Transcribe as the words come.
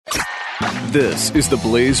This is the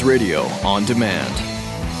Blaze Radio on demand.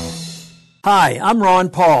 Hi, I'm Ron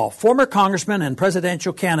Paul, former congressman and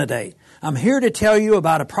presidential candidate. I'm here to tell you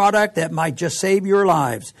about a product that might just save your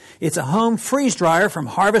lives. It's a home freeze dryer from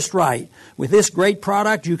Harvest Right. With this great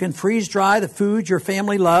product, you can freeze dry the foods your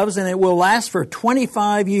family loves, and it will last for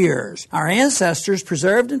 25 years. Our ancestors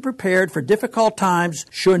preserved and prepared for difficult times,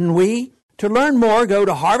 shouldn't we? To learn more, go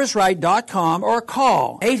to harvestright.com or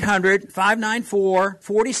call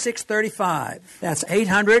 800-594-4635. That's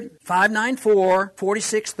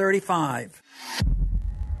 800-594-4635.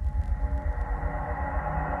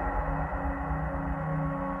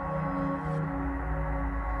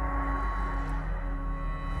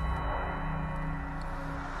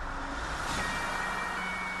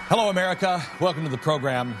 Hello, America. Welcome to the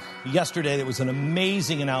program. Yesterday, there was an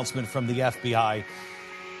amazing announcement from the FBI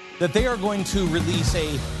that they are going to release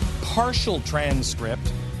a partial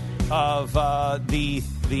transcript of the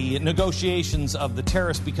negotiations of the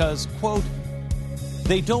terrorists because, quote,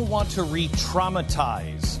 they don't want to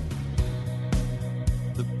re-traumatize.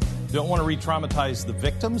 Don't want to re-traumatize the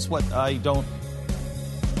victims? What do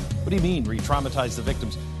you mean, re-traumatize the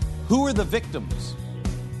victims? Who are the victims?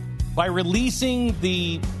 By releasing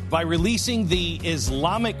the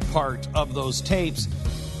Islamic part of those tapes,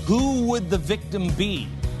 who would the victim be?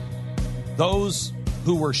 Those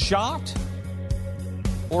who were shot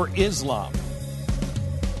or Islam?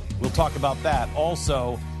 We'll talk about that.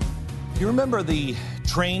 Also, you remember the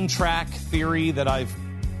train track theory that I've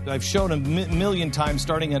shown a million times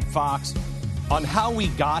starting at Fox on how we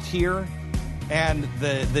got here and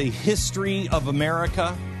the history of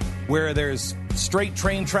America, where there's straight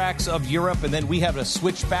train tracks of Europe and then we have a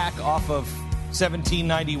switchback off of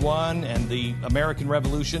 1791 and the American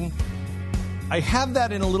Revolution. I have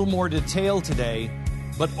that in a little more detail today,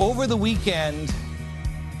 but over the weekend,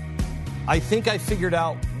 I think I figured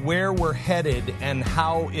out where we're headed and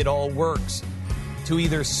how it all works to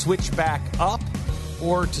either switch back up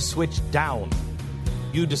or to switch down.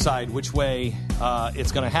 You decide which way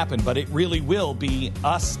it's going to happen, but it really will be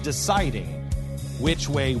us deciding which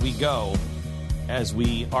way we go as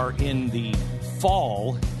we are in the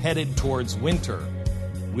fall headed towards winter.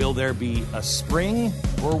 Will there be a spring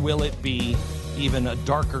or will it be even a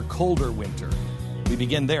darker, colder winter? We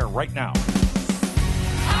begin there right now.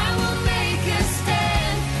 I will make a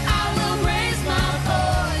stand. I will raise my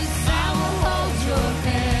voice. I will hold your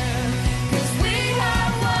hand. 'Cause we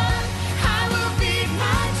are one. I will beat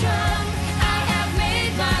my drum. I have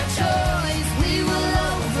made my choice. We will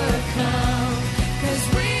overcome. 'Cause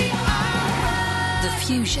we are one. The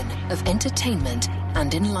fusion of entertainment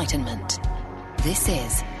and enlightenment. This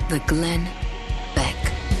is the Glenn Beck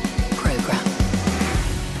Program.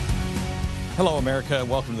 Hello, America.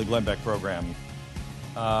 Welcome to the Glenn Beck Program.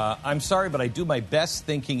 I'm sorry, but I do my best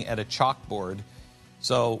thinking at a chalkboard.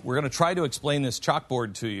 So we're going to try to explain this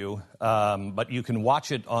chalkboard to you, but you can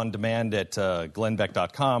watch it on demand at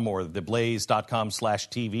glennbeck.com or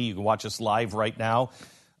theblaze.com/TV. You can watch us live right now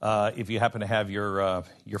if you happen to have your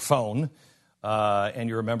phone and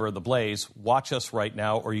you're a member of the Blaze. Watch us right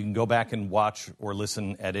now, or you can go back and watch or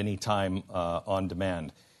listen at any time on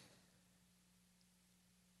demand.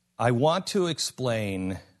 I want to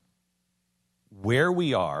explain where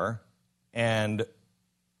we are, and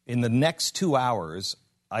in the next 2 hours,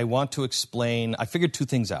 I want to explain, I figured two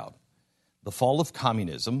things out: the fall of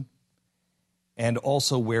communism and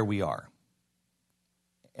also where we are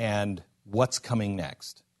and what's coming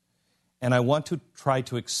next. And I want to try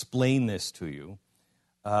to explain this to you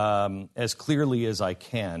as clearly as I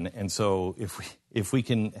can. And so if we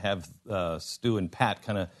can have Stu and Pat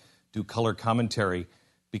kind of do color commentary,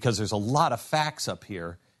 because there's a lot of facts up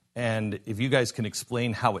here, and if you guys can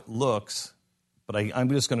explain how it looks, but I'm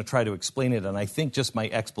just going to try to explain it, and I think just my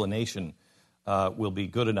explanation will be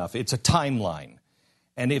good enough. It's a timeline,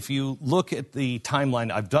 and if you look at the timeline,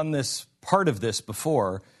 I've done this part of this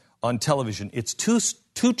before on television. It's two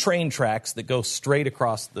train tracks that go straight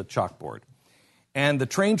across the chalkboard, and the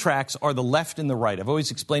train tracks are the left and the right. I've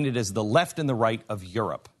always explained it as the left and the right of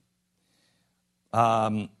Europe.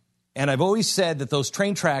 And I've always said that those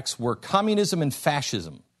train tracks were communism and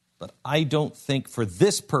fascism, but I don't think for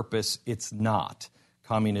this purpose it's not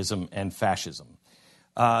communism and fascism.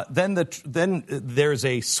 Then there's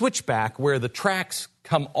a switchback where the tracks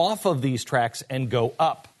come off of these tracks and go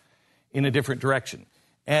up in a different direction.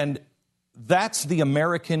 And that's the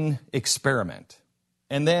American experiment.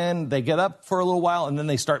 And then they get up for a little while, and then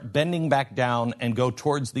they start bending back down and go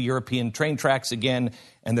towards the European train tracks again,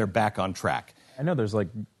 and they're back on track. I know there's like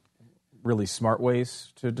really smart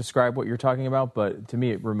ways to describe what you're talking about, but to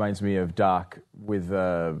me it reminds me of Doc with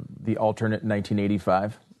the alternate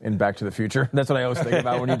 1985 in Back to the Future. That's what I always think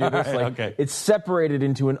about when you do this. Like, Okay. It's separated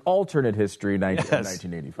into an alternate history in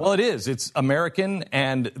 1985. Well, it is. It's American,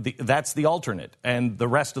 and that's the alternate, and the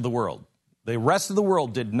rest of the world. The rest of the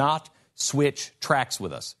world did not switch tracks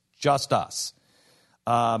with us, just us.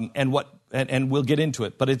 And we'll get into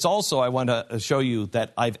it. But it's also, I want to show you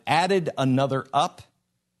that I've added another up,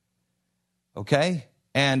 okay?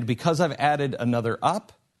 And because I've added another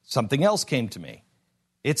up, something else came to me.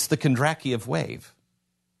 It's the Kondratiev wave.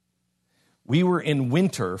 We were in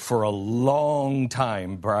winter for a long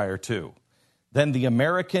time prior to. Then the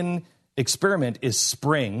American experiment is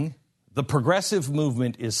spring. The progressive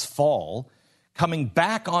movement is fall. Coming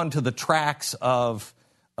back onto the tracks of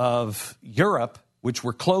Europe, which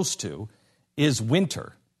we're close to, is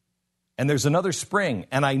winter. And there's another spring.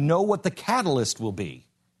 And I know what the catalyst will be.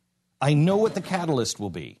 I know what the catalyst will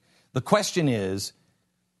be. The question is,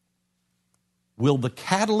 will the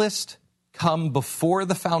catalyst come before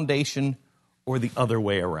the foundation or the other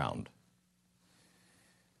way around?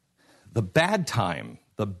 The bad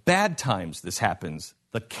times this happens,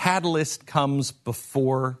 the catalyst comes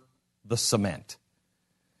before the cement.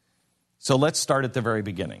 So let's start at the very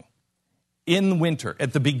beginning. In winter,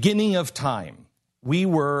 at the beginning of time, we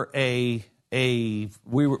were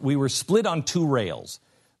split on two rails.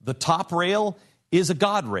 The top rail is a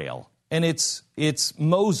God rail, and it's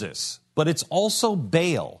Moses, but it's also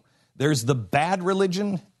Baal. There's the bad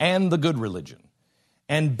religion and the good religion.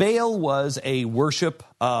 And Baal was a worship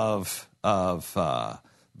of the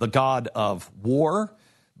god of war,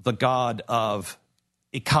 the god of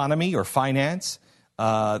economy or finance,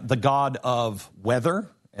 the god of weather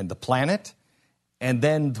and the planet. And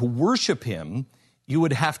then to worship him, you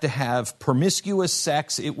would have to have promiscuous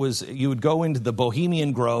sex. You would go into the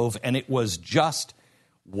Bohemian Grove, and it was just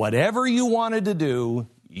whatever you wanted to do,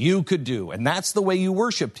 you could do. And that's the way you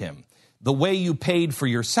worshiped him. The way you paid for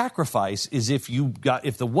your sacrifice is if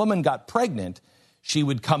the woman got pregnant, she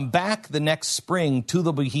would come back the next spring to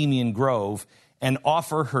the Bohemian Grove and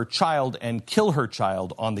offer her child and kill her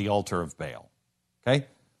child on the altar of Baal. Okay?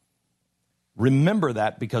 Remember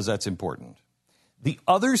that, because that's important. The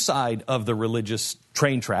other side of the religious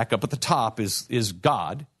train track up at the top is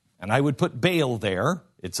God, and I would put Baal there.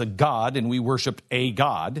 It's a god, and we worshiped a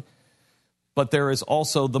god. But there is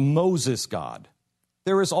also the Moses God.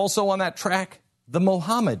 There is also on that track the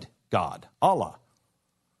Muhammad God, Allah.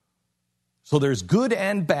 So there's good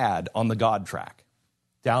and bad on the God track.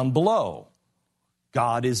 Down below,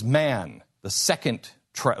 God is man, the second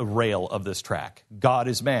rail of this track. God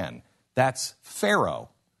is man. That's Pharaoh.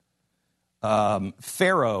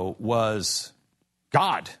 Pharaoh was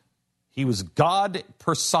God. He was God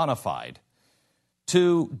personified.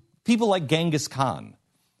 To people like Genghis Khan,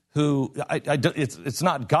 who, it's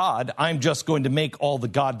not God, I'm just going to make all the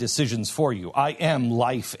God decisions for you. I am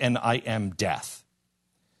life and I am death.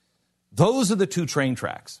 Those are the two train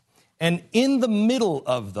tracks. And in the middle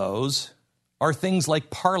of those are things like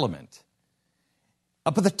Parliament.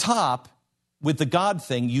 Up at the top, with the God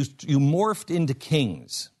thing, you morphed into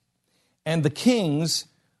kings. And the kings,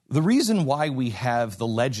 the reason why we have the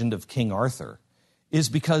legend of King Arthur is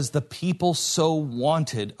because the people so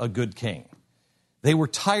wanted a good king. They were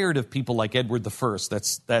tired of people like Edward I.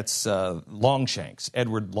 That's Longshanks,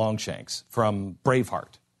 Edward Longshanks from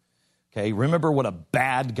Braveheart. Okay, remember what a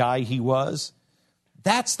bad guy he was?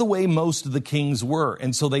 That's the way most of the kings were.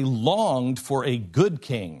 And so they longed for a good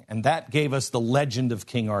king. And that gave us the legend of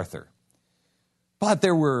King Arthur. But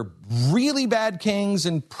there were really bad kings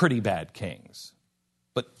and pretty bad kings.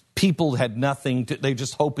 But people had nothing to, they were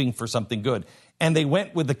just hoping for something good. And they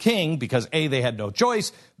went with the king because A, they had no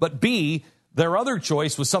choice, but B, their other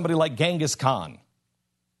choice was somebody like Genghis Khan.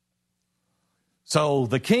 So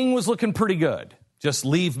the king was looking pretty good. Just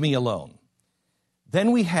leave me alone.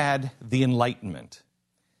 Then we had the Enlightenment.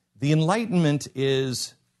 The Enlightenment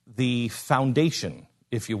is the foundation,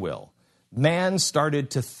 if you will. Man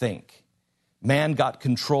started to think. Man got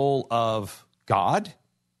control of God,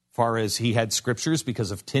 far as he had scriptures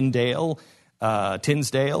because of Tinsdale,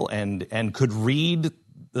 and could read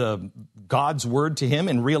God's word to him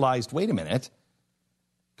and realized, wait a minute,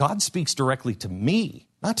 God speaks directly to me,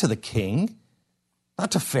 not to the king,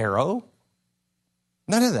 not to Pharaoh,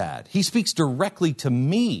 none of that. He speaks directly to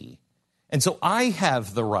me. And so I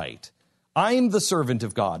have the right. I'm the servant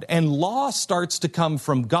of God. And law starts to come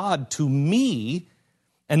from God to me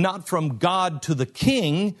and not from God to the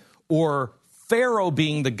king or Pharaoh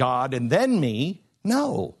being the God and then me.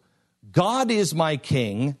 No, God is my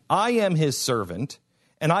king. I am his servant.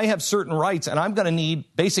 And I have certain rights, and I'm going to need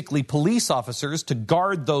basically police officers to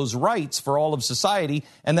guard those rights for all of society,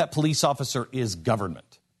 and that police officer is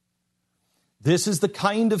government. This is the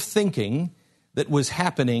kind of thinking that was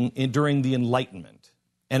happening during the Enlightenment.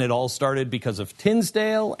 And it all started because of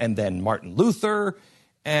Tinsdale, and then Martin Luther,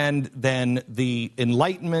 and then the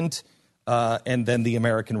Enlightenment, and then the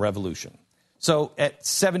American Revolution. So at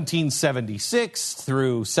 1776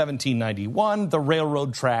 through 1791, the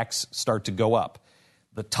railroad tracks start to go up.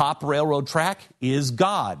 The top railroad track is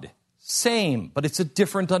God. Same, but it's a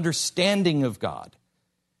different understanding of God.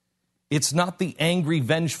 It's not the angry,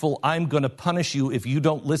 vengeful, I'm going to punish you if you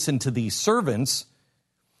don't listen to these servants.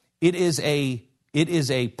 It is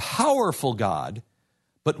a powerful God,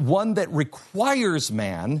 but one that requires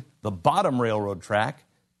man, the bottom railroad track,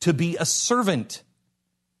 to be a servant.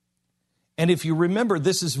 And if you remember,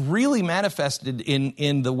 this is really manifested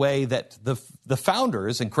in the way that the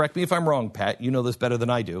founders, and correct me if I'm wrong, Pat, you know this better than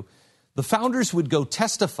I do, the founders would go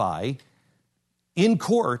testify in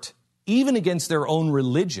court, even against their own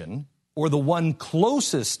religion, or the one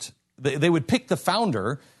closest. They would pick the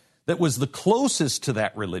founder that was the closest to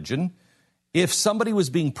that religion. If somebody was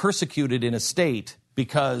being persecuted in a state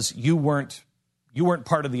because you weren't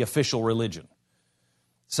part of the official religion.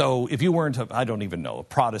 So if you weren't, I don't even know, a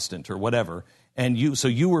Protestant or whatever, and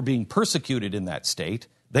you were being persecuted in that state,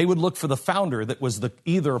 they would look for the founder that was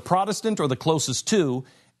either a Protestant or the closest to,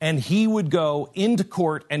 and he would go into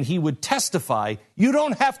court and he would testify, you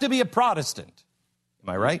don't have to be a Protestant. Am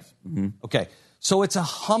I right? Mm-hmm. Okay. So it's a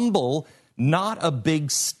humble, not a big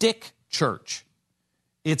stick church.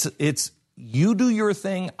 It's you do your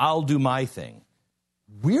thing, I'll do my thing.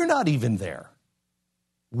 We're not even there.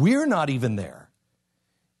 We're not even there.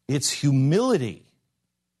 It's humility.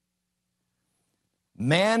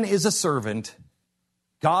 Man is a servant,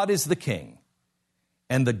 God is the king,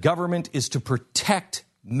 and the government is to protect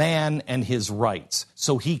man and his rights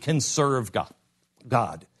so he can serve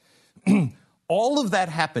God. All of that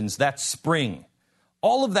happens that spring.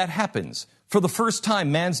 All of that happens. For the first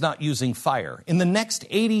time, man's not using fire. In the next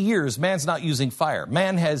 80 years, man's not using fire.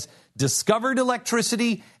 Man has discovered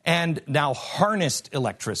electricity and now harnessed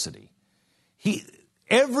electricity.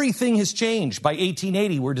 Everything has changed. By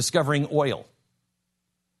 1880, we're discovering oil.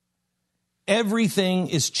 Everything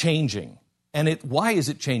is changing. And why is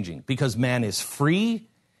it changing? Because man is free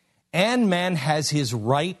and man has his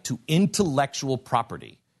right to intellectual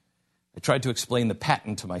property. I tried to explain the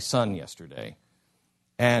patent to my son yesterday,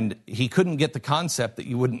 and he couldn't get the concept that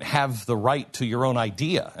you wouldn't have the right to your own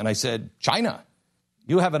idea. And I said, China,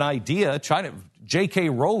 you have an idea. China, J.K.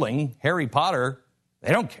 Rowling, Harry Potter,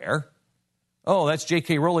 they don't care. Oh, that's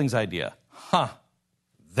J.K. Rowling's idea.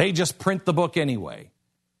 They just print the book anyway.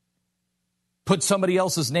 Put somebody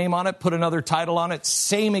else's name on it, put another title on it,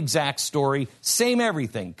 same exact story, same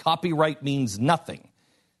everything. Copyright means nothing.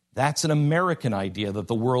 That's an American idea that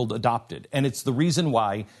the world adopted. And it's the reason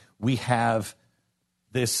why we have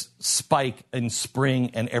this spike in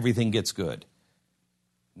spring and everything gets good.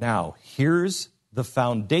 Now, here's the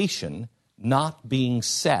foundation not being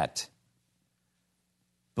set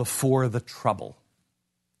before the trouble.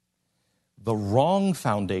 The wrong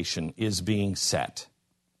foundation is being set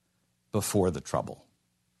before the trouble.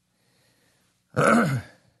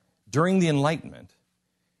 During the Enlightenment,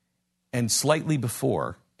 and slightly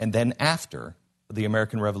before, and then after the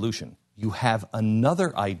American Revolution, you have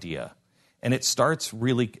another idea. And it starts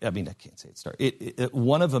really, I can't say it starts.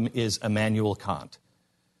 One of them is Immanuel Kant,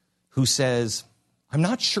 who says, I'm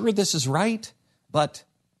not sure this is right, but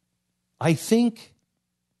I think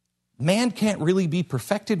man can't really be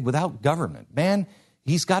perfected without government. Man,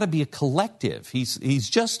 he's got to be a collective. He's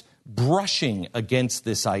just brushing against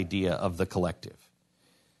this idea of the collective.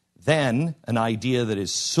 Then an idea that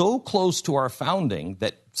is so close to our founding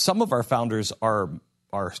that some of our founders are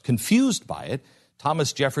confused by it,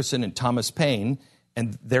 Thomas Jefferson and Thomas Paine,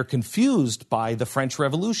 and they're confused by the French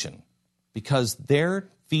Revolution because their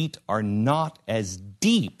feet are not as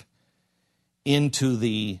deep into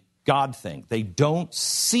the God thing. They don't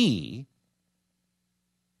see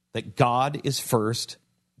that God is first,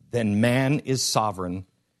 then man is sovereign,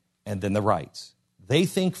 and then the rights. They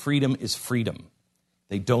think freedom is freedom.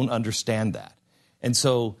 They don't understand that. And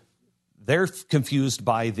so they're confused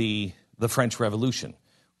by the French Revolution,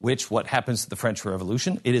 what happens to the French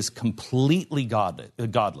Revolution? It is completely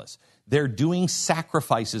godless. They're doing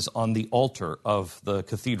sacrifices on the altar of the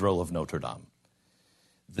Cathedral of Notre Dame.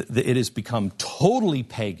 It has become totally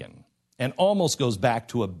pagan and almost goes back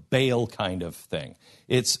to a Baal kind of thing.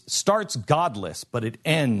 It starts godless, but it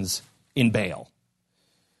ends in Baal.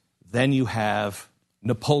 Then you have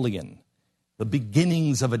Napoleon, the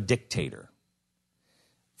beginnings of a dictator.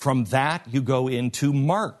 From that, you go into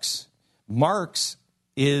Marx. Marx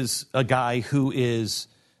is a guy who is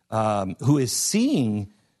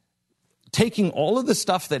seeing taking all of the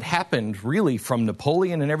stuff that happened really from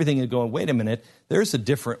Napoleon and everything and going, wait a minute, there's a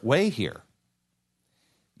different way here.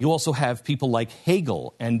 You also have people like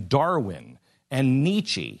Hegel and Darwin and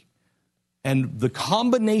Nietzsche. And the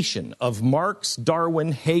combination of Marx,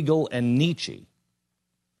 Darwin, Hegel, and Nietzsche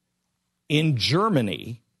in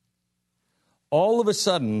Germany, all of a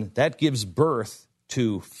sudden that gives birth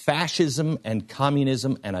to fascism and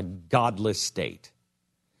communism and a godless state.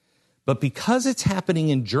 But because it's happening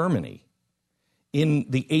in Germany, in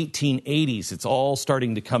the 1880s, it's all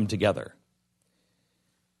starting to come together.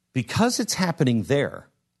 Because it's happening there,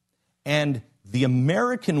 and the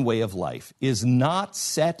American way of life is not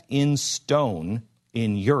set in stone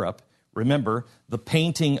in Europe. Remember, the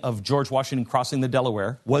painting of George Washington crossing the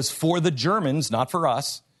Delaware was for the Germans, not for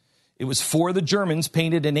us. It was for the Germans,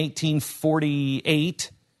 painted in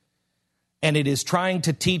 1848. And it is trying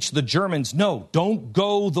to teach the Germans, no, don't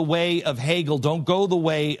go the way of Hegel. Don't go the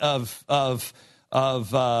way of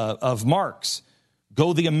Marx.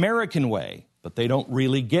 Go the American way. But they don't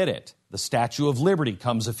really get it. The Statue of Liberty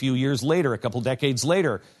comes a few years later, a couple decades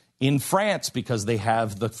later, in France, because they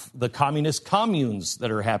have the communist communes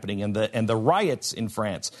that are happening and the riots in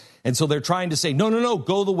France. And so they're trying to say, no,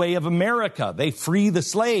 go the way of America. They free the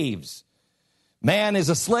slaves. Man is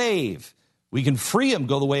a slave. We can free him,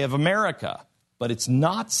 go the way of America. But it's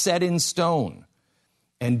not set in stone.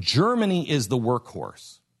 And Germany is the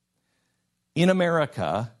workhorse. In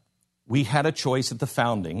America, we had a choice at the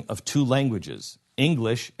founding of two languages,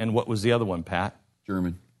 English and what was the other one, Pat?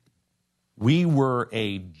 German. We were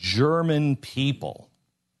a German people,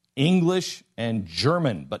 English and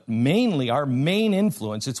German, but mainly our main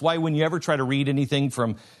influence. It's why when you ever try to read anything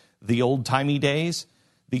from the old-timey days,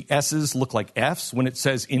 the S's look like F's when it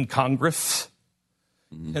says in Congress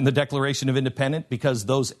in the Declaration of Independence, because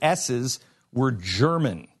those S's were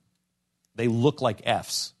German. They look like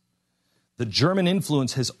F's. The German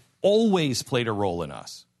influence has always played a role in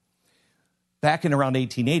us. Back in around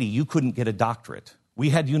 1880, you couldn't get a doctorate.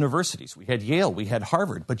 We had universities. We had Yale. We had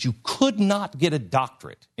Harvard. But you could not get a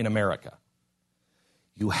doctorate in America.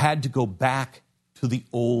 You had to go back to the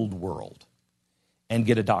old world and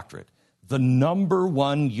get a doctorate. The number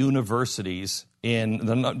one universities in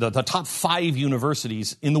the top 5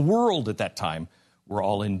 universities in the world at that time were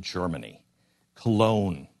all in Germany.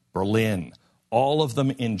 Cologne, Berlin, all of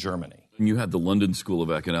them in Germany. And you had the London School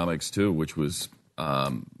of Economics, too, which was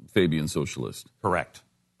Fabian socialist. Correct.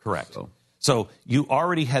 So you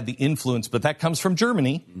already had the influence, but that comes from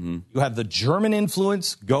Germany. You have the German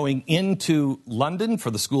influence going into London for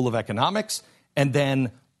the School of Economics, and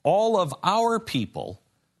then all of our people,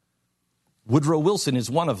 Woodrow Wilson is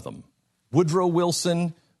one of them. Woodrow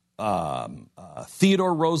Wilson,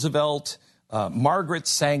 Theodore Roosevelt, Margaret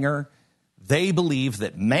Sanger, they believe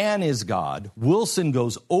that man is God. Wilson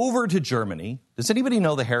goes over to Germany. Does anybody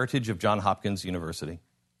know the heritage of Johns Hopkins University?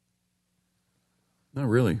 Not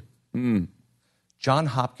really. Johns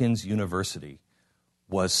Hopkins University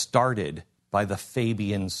was started by the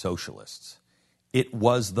Fabian socialists. It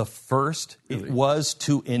was the first. Really? It was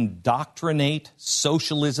to indoctrinate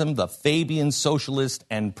socialism, the Fabian socialist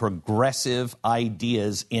and progressive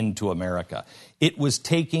ideas into America. It was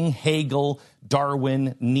taking Hegel,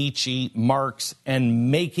 Darwin, Nietzsche, Marx,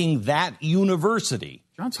 and making that university.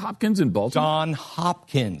 Johns Hopkins in Baltimore? Johns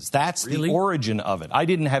Hopkins. That's really? The origin of it. I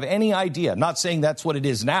didn't have any idea. I'm not saying that's what it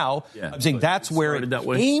is now. Yeah, I'm saying that's where it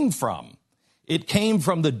came from. It came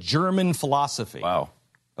from the German philosophy. Wow.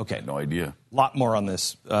 Okay. No idea. A lot more on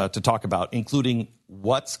this to talk about, including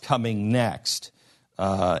what's coming next,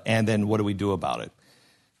 and then what do we do about it.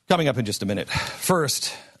 Coming up in just a minute.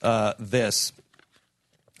 First, this.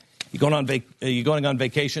 You going on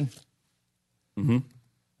vacation? Mm-hmm.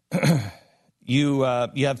 You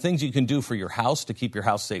have things you can do for your house to keep your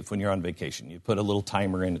house safe when you're on vacation. You put a little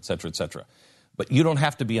timer in, et cetera, et cetera. But you don't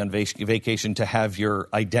have to be on vacation to have your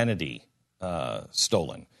identity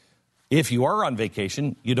stolen. If you are on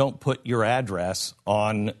vacation, you don't put your address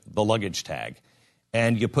on the luggage tag.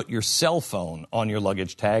 And you put your cell phone on your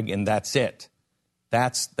luggage tag, and that's it.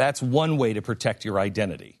 That's one way to protect your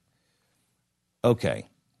identity. Okay.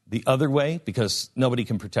 The other way, because nobody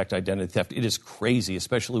can protect identity theft, it is crazy,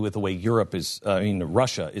 especially with the way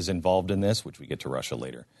Russia is involved in this, which we get to Russia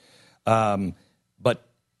later. But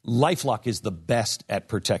LifeLock is the best at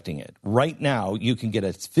protecting it. Right now, you can get a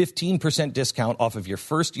 15% discount off of your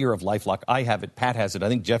first year of LifeLock. I have it. Pat has it. I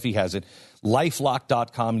think Jeffy has it.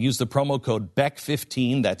 LifeLock.com. Use the promo code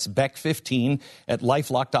BECK15. That's BECK15 at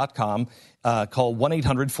LifeLock.com. Call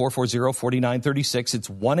 1-800-440-4936. It's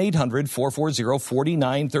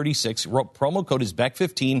 1-800-440-4936. Promo code is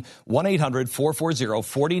BECK15.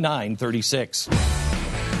 1-800-440-4936.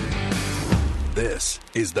 This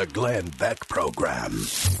is the Glenn Beck Program.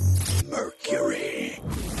 Mercury.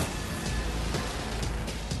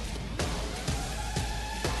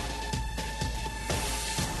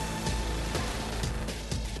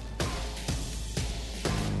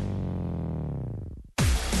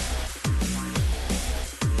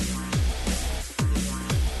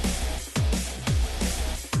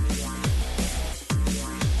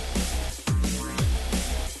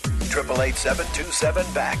 Triple 727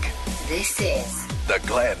 Beck. This is The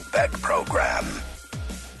Glenn Beck Program.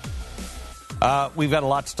 We've got a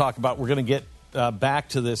lot to talk about. We're going to get back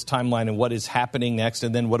to this timeline and what is happening next,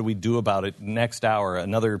 and then what do we do about it next hour.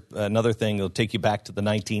 Another thing that will take you back to the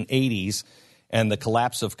 1980s and the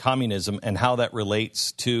collapse of communism and how that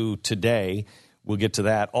relates to today. We'll get to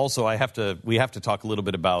that. Also, we have to talk a little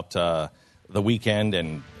bit about the weekend.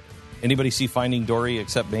 And anybody see Finding Dory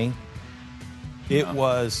except me?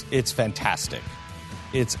 It's fantastic.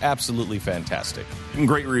 It's absolutely fantastic.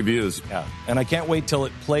 Great reviews. Yeah, and I can't wait till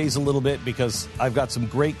it plays a little bit because I've got some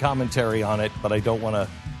great commentary on it, but I don't want to.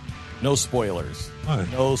 No spoilers. Why?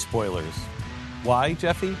 No spoilers. Why,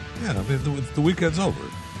 Jeffy? Yeah, I mean, the weekend's over.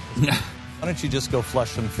 Why don't you just go flush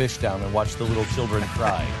some fish down and watch the little children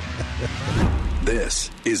cry?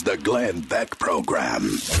 This is the Glenn Beck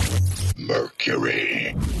Program.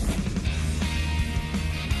 Mercury.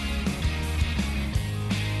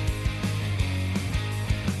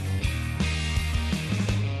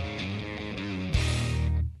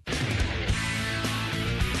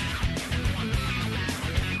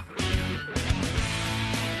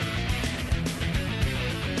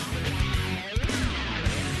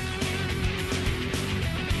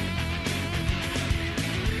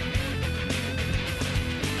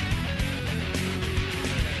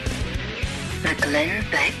 the Glenn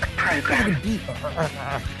Beck Program.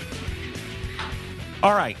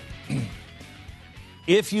 All right.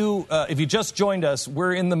 If you just joined us,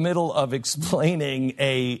 we're in the middle of explaining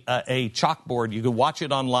a chalkboard. You can watch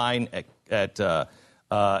it online at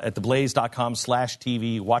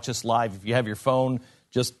theblaze.com/TV. Watch us live. If you have your phone,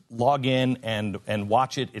 just log in and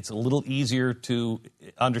watch it. It's a little easier to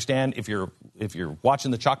understand if you're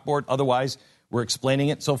watching the chalkboard. Otherwise, we're explaining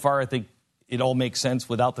it. So far, I think it all makes sense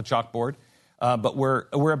without the chalkboard. But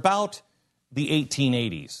we're about the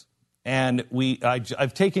 1880s. And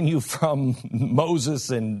I've taken you from Moses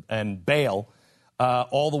and Baal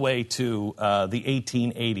all the way to the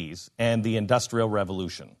 1880s and the Industrial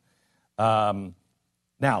Revolution.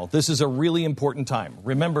 Now, this is a really important time.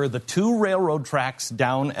 Remember, the two railroad tracks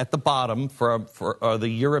down at the bottom for the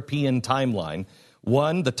European timeline.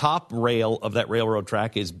 One, the top rail of that railroad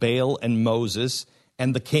track is Baal and Moses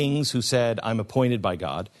and the kings who said, I'm appointed by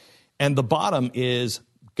God. And the bottom is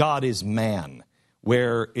God is man,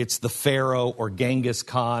 where it's the Pharaoh or Genghis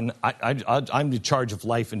Khan. I'm in charge of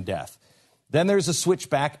life and death. Then there's a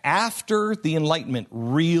switchback after the Enlightenment,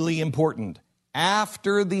 really important.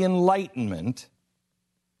 After the Enlightenment,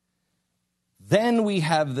 then we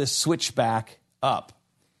have this switchback up.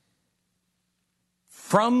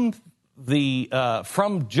 From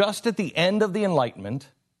just at the end of the Enlightenment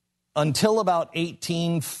until about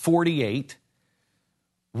 1848,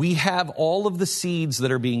 we have all of the seeds that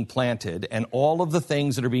are being planted and all of the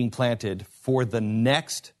things that are being planted for the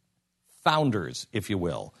next founders, if you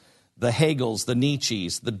will. The Hegels, the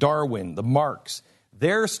Nietzsches, the Darwin, the Marx.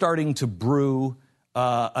 They're starting to brew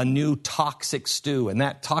a new toxic stew, and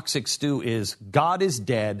that toxic stew is God is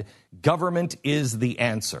dead, government is the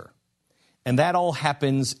answer. And that all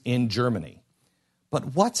happens in Germany.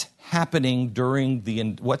 But what's happening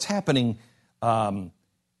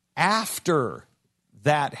after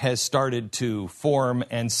that has started to form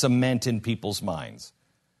and cement in people's minds?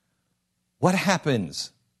 What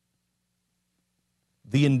happens?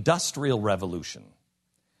 The Industrial Revolution.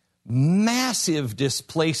 Massive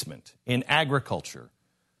displacement in agriculture,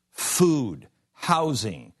 food,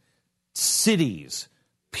 housing, cities,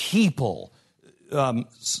 people,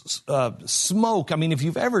 smoke. I mean, if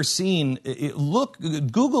you've ever seen,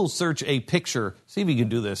 Google search a picture. See if you can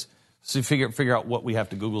do this. So figure out what we have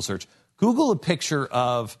to Google search. Google a picture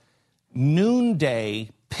of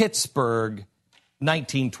noonday Pittsburgh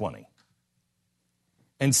 1920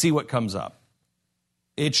 and see what comes up.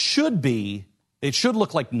 It should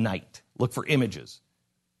look like night. Look for images.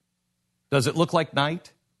 Does it look like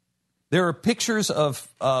night? There are pictures of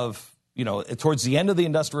towards the end of the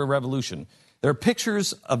Industrial Revolution, there are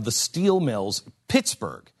pictures of the steel mills,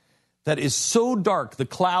 Pittsburgh, that is so dark, the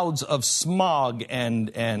clouds of smog and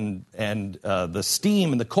the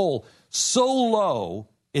steam and the coal so low,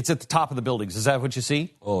 it's at the top of the buildings. Is that what you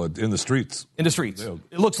see? Oh, in the streets. In the streets. Yeah.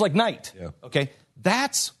 It looks like night. Yeah. Okay.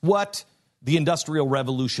 That's what the Industrial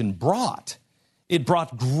Revolution brought. It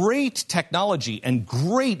brought great technology and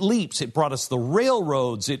great leaps. It brought us the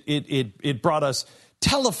railroads. It brought us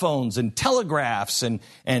telephones and telegraphs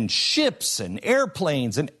and ships and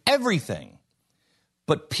airplanes and everything.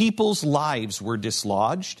 But people's lives were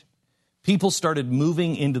dislodged. People started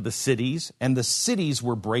moving into the cities, and the cities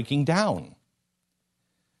were breaking down.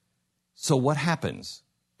 So what happens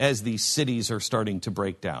as these cities are starting to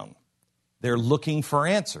break down? They're looking for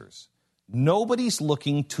answers. Nobody's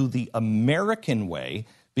looking to the American way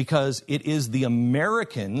because it is the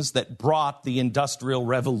Americans that brought the Industrial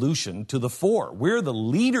Revolution to the fore. We're the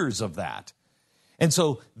leaders of that. And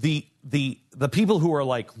so the people who are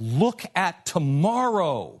like, look at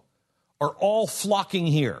tomorrow, are all flocking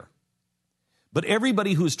here. But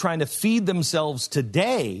everybody who's trying to feed themselves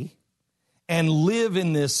today and live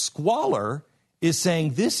in this squalor is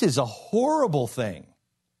saying, this is a horrible thing.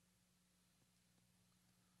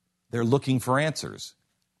 They're looking for answers.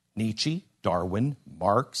 Nietzsche, Darwin,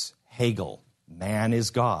 Marx, Hegel, man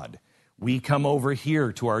is God. We come over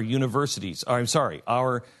here to our universities.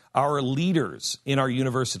 Our leaders in our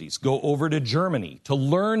universities go over to Germany to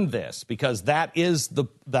learn this because that is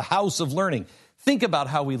the house of learning. Think about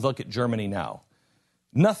how we look at Germany now.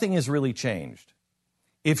 Nothing has really changed.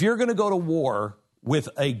 If you're going to go to war with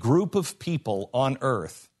a group of people on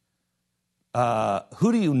earth,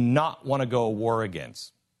 who do you not want to go to war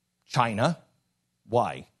against? China.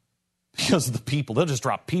 Why? Because of the people. They'll just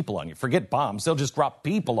drop people on you. Forget bombs. They'll just drop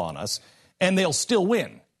people on us, and they'll still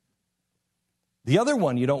win. The other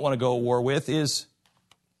one you don't want to go to war with is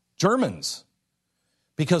Germans.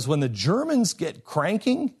 Because when the Germans get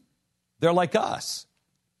cranking, they're like us.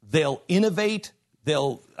 They'll innovate. They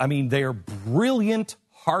are brilliant,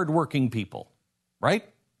 hardworking people, right?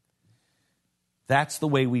 That's the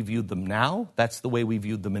way we viewed them now. That's the way we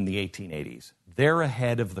viewed them in the 1880s. They're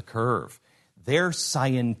ahead of the curve. They're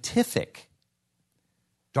scientific.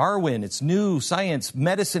 Darwin, it's new science.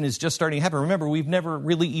 Medicine is just starting to happen. Remember, we've never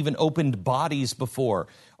really even opened bodies before.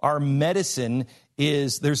 Our medicine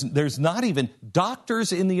is, there's not even,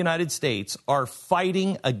 doctors in the United States are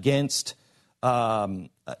fighting against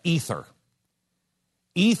ether.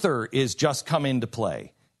 Ether is just come into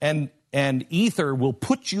play. And ether will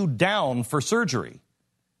put you down for surgery.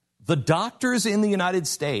 The doctors in the United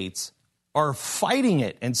States are fighting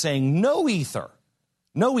it and saying, no ether,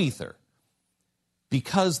 no ether.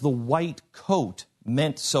 Because the white coat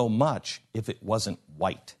meant so much if it wasn't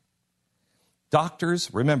white.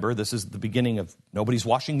 Doctors, remember, this is the beginning of nobody's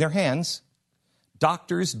washing their hands.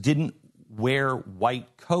 Doctors didn't wear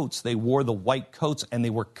white coats. They wore the white coats and they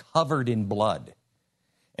were covered in blood.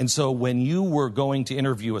 And so when you were going to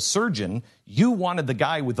interview a surgeon, you wanted the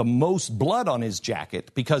guy with the most blood on his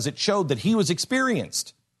jacket because it showed that he was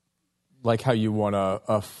experienced. Like how you want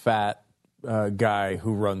a fat guy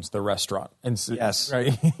who runs the restaurant. Yes.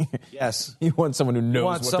 Right? Yes. You want someone who knows you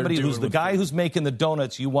want what somebody they're doing who's the guy who's making the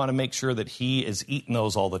donuts. You want to make sure that he is eating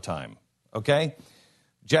those all the time. Okay?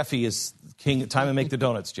 Jeffy is king. Time to make the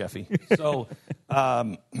donuts, Jeffy.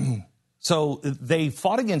 So they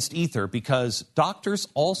fought against ether because doctors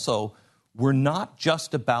also were not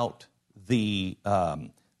just about the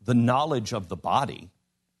knowledge of the body.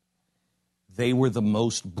 They were the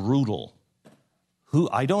most brutal.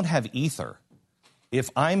 I don't have ether. If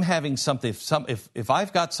I'm having something, if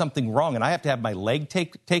I've got something wrong and I have to have my leg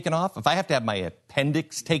taken off, if I have to have my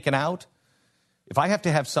appendix taken out, if I have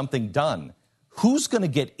to have something done, who's going to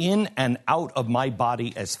get in and out of my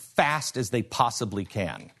body as fast as they possibly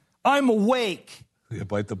can? I'm awake. You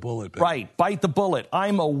bite the bullet. Baby. Right, bite the bullet.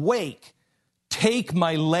 I'm awake. Take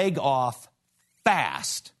my leg off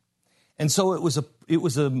fast. And so it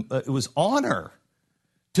was honor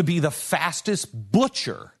to be the fastest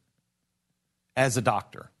butcher as a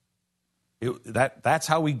doctor. That's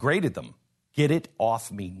how we graded them. Get it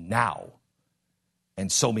off me now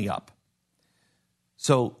and sew me up.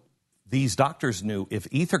 So these doctors knew if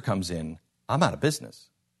ether comes in, I'm out of business.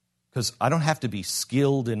 Because I don't have to be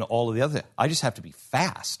skilled in all of the other. I just have to be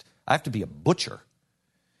fast. I have to be a butcher.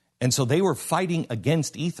 And so they were fighting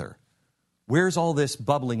against ether. Where's all this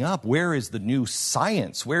bubbling up? Where is the new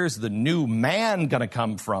science? Where's the new man going to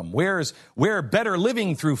come from? Where better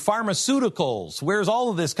living through pharmaceuticals? Where's all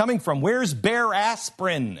of this coming from? Where's Bayer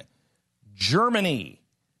aspirin? Germany.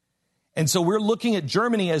 And so we're looking at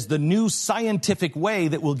Germany as the new scientific way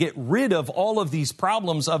that will get rid of all of these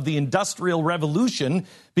problems of the Industrial Revolution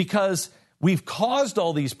because we've caused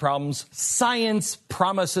all these problems. Science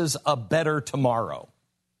promises a better tomorrow.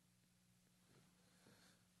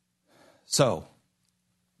 So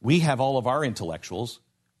we have all of our intellectuals,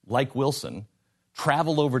 like Wilson,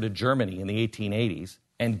 travel over to Germany in the 1880s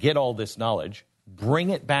and get all this knowledge bring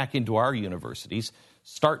it back into our universities,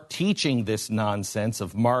 start teaching this nonsense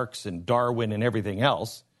of Marx and Darwin and everything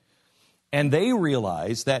else. And they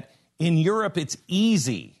realize that in Europe it's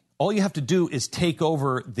easy. All you have to do is take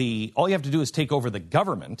over the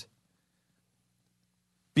government,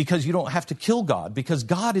 because you don't have to kill God, because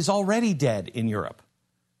God is already dead in Europe.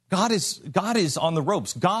 God is on the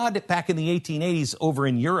ropes. God back in the 1880s over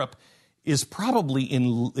in Europe is probably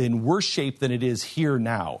in worse shape than it is here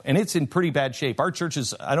now. And it's in pretty bad shape. Our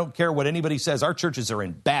churches, I don't care what anybody says, our churches are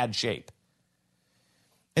in bad shape.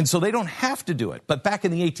 And so they don't have to do it. But back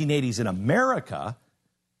in the 1880s in America,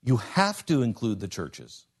 you have to include the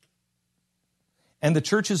churches. And the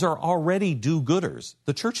churches are already do-gooders.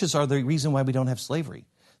 The churches are the reason why we don't have slavery.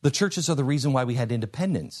 The churches are the reason why we had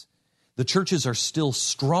independence. The churches are still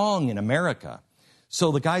strong in America.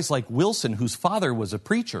 So the guys like Wilson, whose father was a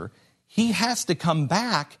preacher, he has to come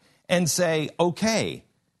back and say, okay,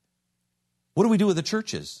 what do we do with the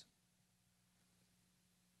churches?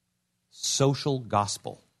 Social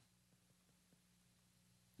gospel.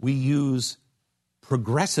 We use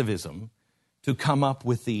progressivism to come up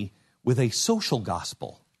with a social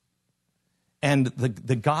gospel. And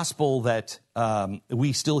the gospel that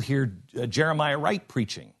we still hear Jeremiah Wright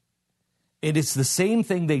preaching. It is the same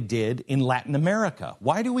thing they did in Latin America.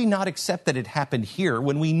 Why do we not accept that it happened here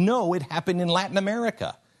when we know it happened in Latin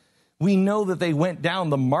America? We know that they went down,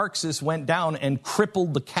 the Marxists went down and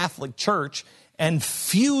crippled the Catholic Church and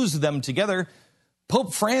fused them together.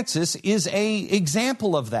 Pope Francis is an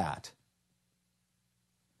example of that.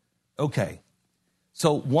 Okay,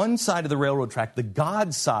 so one side of the railroad track, the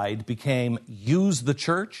God side, became use the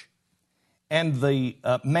church, and the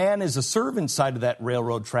man is a servant side of that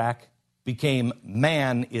railroad track became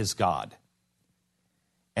man is God.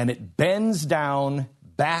 And it bends down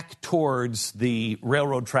back towards the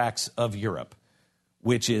railroad tracks of Europe,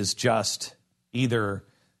 which is just either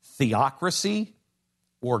theocracy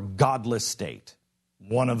or godless state,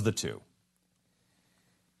 one of the two.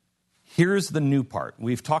 Here's the new part.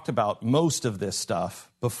 We've talked about most of this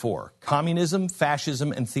stuff before. Communism,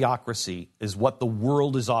 fascism, and theocracy is what the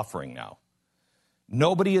world is offering now.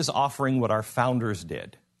 Nobody is offering what our founders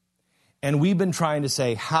did. And we've been trying to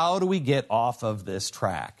say, how do we get off of this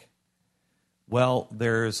track? Well,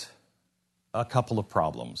 there's a couple of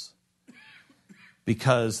problems.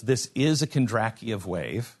 Because this is a Kondratiev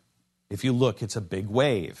wave. If you look, it's a big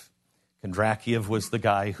wave. Kondratiev was the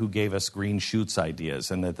guy who gave us green shoots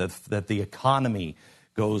ideas, and that the economy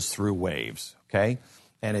goes through waves, okay?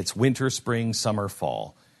 And it's winter, spring, summer,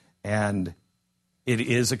 fall. And it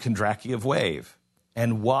is a Kondratiev wave.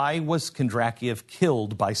 And why was Kondratiev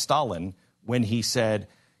killed by Stalin when he said,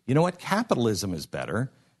 you know what, capitalism is better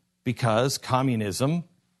because communism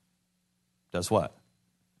does what?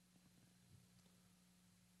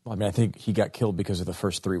 Well, I mean, I think he got killed because of the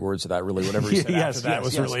first three words of that, really. Whatever he said after that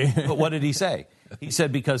was really... But what did he say? He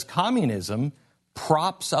said, because communism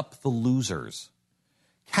props up the losers.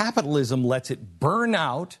 Capitalism lets it burn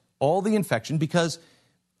out all the infection because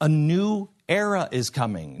a new era is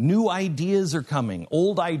coming. New ideas are coming.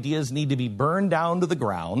 Old ideas need to be burned down to the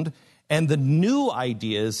ground, and the new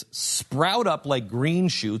ideas sprout up like green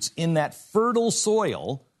shoots in that fertile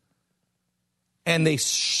soil, and they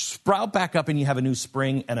sprout back up, and you have a new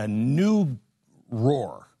spring and a new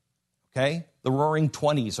roar, okay? The Roaring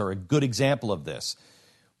Twenties are a good example of this.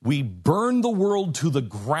 We burned the world to the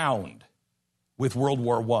ground with World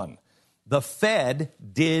War I. The Fed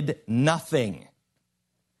did nothing.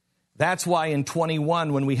 That's why in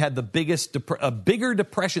 21, when we had a bigger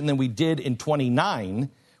depression than we did in 29,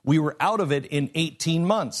 we were out of it in 18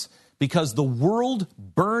 months because the world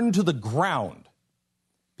burned to the ground.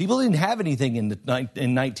 People didn't have anything in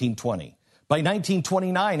 1920. By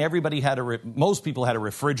 1929, most people had a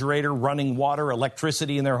refrigerator, running water,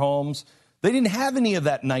 electricity in their homes. They didn't have any of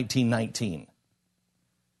that in 1919.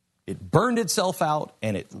 It burned itself out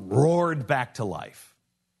and it roared back to life.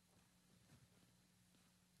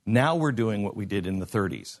 Now we're doing what we did in the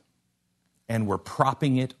 30s, and we're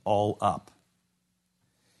propping it all up.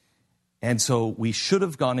 And so we should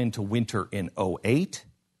have gone into winter in 2008,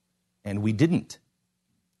 and we didn't.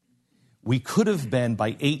 We could have been,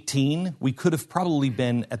 by 18, we could have probably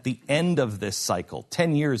been at the end of this cycle,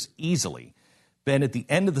 10 years easily, been at the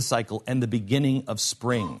end of the cycle and the beginning of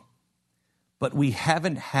spring. But we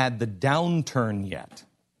haven't had the downturn yet.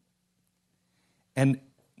 And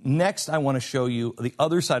next, I want to show you the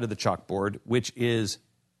other side of the chalkboard, which is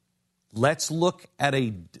let's look at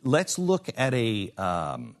an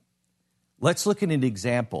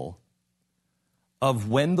example of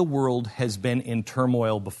when the world has been in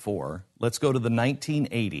turmoil before. Let's go to the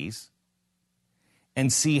 1980s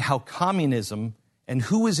and see how communism and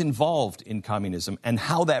who is involved in communism and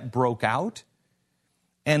how that broke out.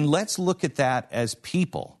 And let's look at that as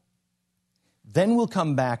people. Then we'll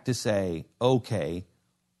come back to say, okay,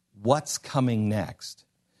 what's coming next?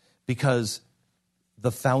 Because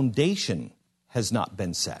the foundation has not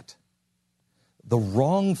been set. The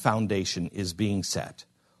wrong foundation is being set.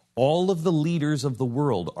 All of the leaders of the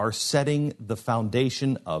world are setting the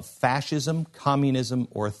foundation of fascism, communism,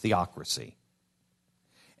 or theocracy.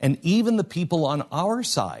 And even the people on our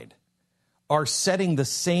side are setting the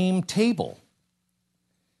same table.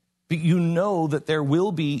 But you know that there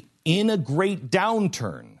will be, in a great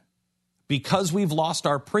downturn, because we've lost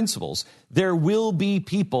our principles, there will be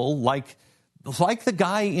people like the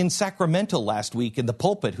guy in Sacramento last week in the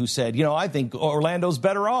pulpit who said, I think Orlando's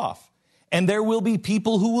better off. And there will be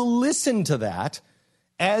people who will listen to that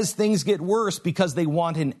as things get worse because they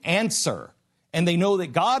want an answer. And they know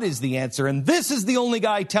that God is the answer, and this is the only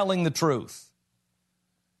guy telling the truth.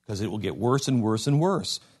 Because it will get worse and worse and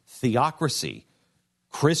worse. Theocracy,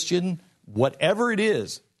 Christian, whatever it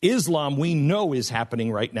is, Islam we know is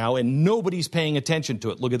happening right now, and nobody's paying attention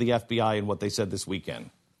to it. Look at the FBI and what they said this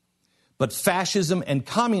weekend. But fascism and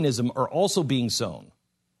communism are also being sown.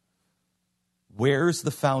 Where's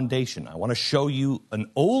the foundation? I want to show you an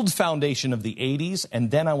old foundation of the 80s, and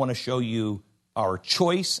then I want to show you our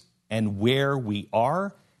choice and where we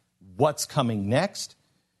are, what's coming next,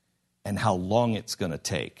 and how long it's going to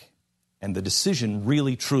take. And the decision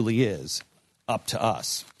really, truly is up to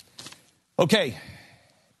us. Okay,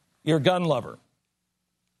 you're a gun lover.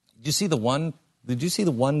 Did you see the one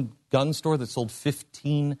gun store that sold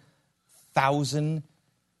 15,000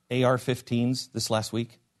 AR-15s this last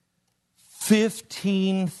week?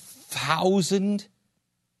 15,000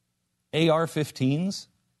 AR-15s?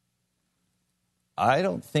 I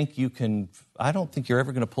don't think you're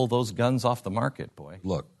ever going to pull those guns off the market, boy.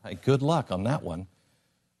 Look. Good luck on that one.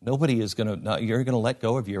 You're going to let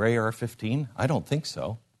go of your AR-15? I don't think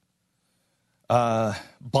so.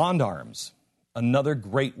 Bond arms, another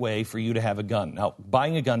great way for you to have a gun. Now,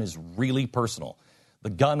 buying a gun is really personal. The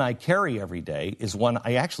gun I carry every day is one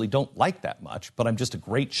I actually don't like that much, but I'm just a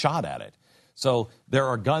great shot at it. So there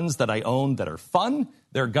are guns that I own that are fun.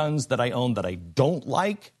 There are guns that I own that I don't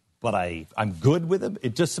like, but I'm good with them.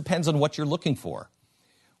 It just depends on what you're looking for.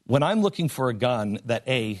 When I'm looking for a gun that,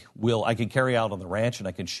 I can carry out on the ranch and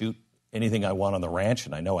I can shoot anything I want on the ranch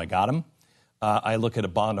and I know I got them, I look at a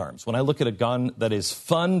Bond Arms. When I look at a gun that is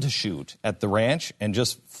fun to shoot at the ranch and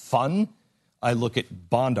just fun, I look at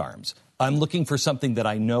Bond Arms. I'm looking for something that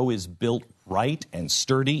I know is built right and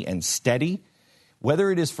sturdy and steady.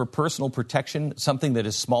 Whether it is for personal protection, something that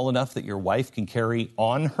is small enough that your wife can carry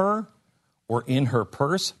on her or in her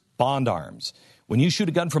purse, Bond Arms. When you shoot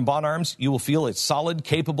a gun from Bond Arms, you will feel it's solid,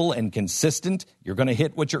 capable, and consistent. You're going to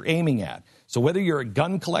hit what you're aiming at. So whether you're a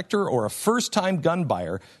gun collector or a first-time gun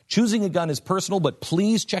buyer, choosing a gun is personal, but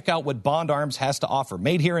please check out what Bond Arms has to offer.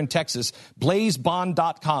 Made here in Texas,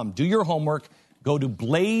 blazebond.com. Do your homework. Go to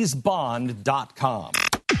blazebond.com.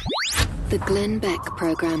 The Glenn Beck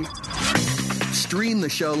Program. Stream the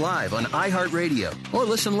show live on iHeartRadio or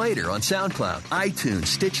listen later on SoundCloud, iTunes,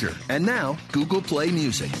 Stitcher, and now Google Play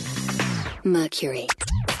Music. Mercury.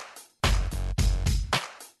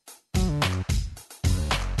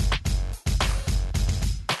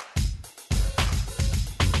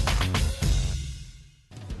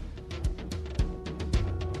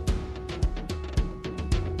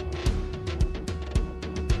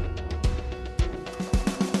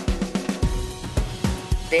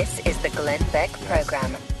 This is the Glenn Beck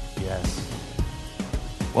Program. Yes.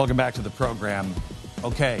 Welcome back to the program.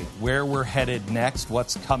 Okay, where we're headed next,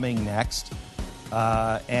 what's coming next, we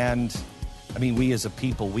as a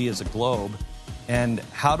people, we as a globe, and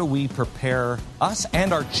how do we prepare us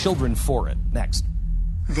and our children for it next?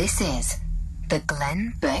 This is the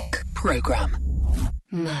Glenn Beck Program.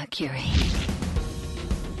 Mercury.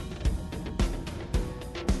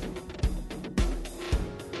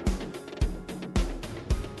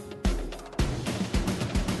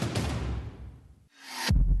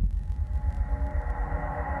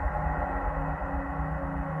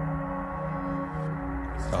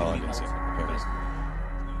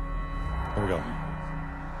 Here we go.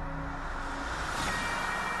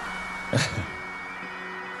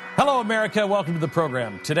 Hello, America. Welcome to the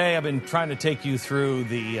program. Today, I've been trying to take you through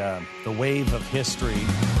the wave of history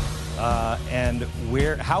and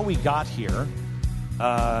how we got here,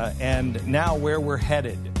 and now where we're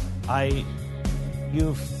headed.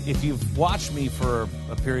 If you've watched me for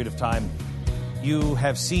a period of time, you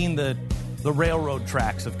have seen the railroad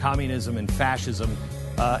tracks of communism and fascism,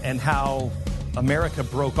 and how America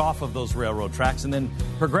broke off of those railroad tracks, and then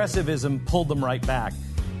progressivism pulled them right back.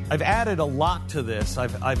 I've added a lot to this.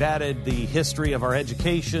 I've added the history of our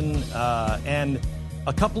education and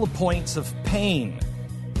a couple of points of pain,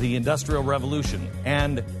 the Industrial Revolution,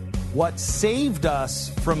 and what saved us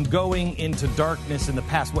from going into darkness in the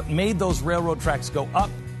past, what made those railroad tracks go up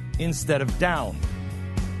instead of down.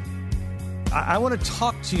 I want to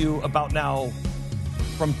talk to you about now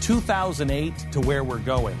from 2008 to where we're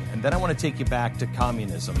going, and then I want to take you back to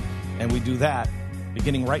communism, and we do that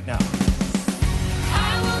beginning right now.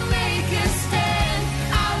 I will make a stand.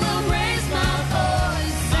 I will raise my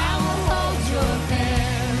voice. I will hold your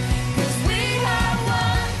hand. 'Cause we are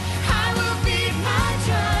one. I will beat my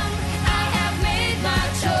drum. I have made my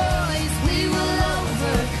choice. We will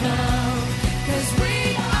overcome. 'Cause we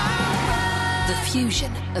are one. The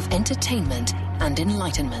fusion of entertainment and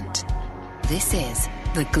enlightenment. This is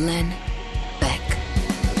the Glenn Beck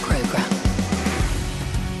Program.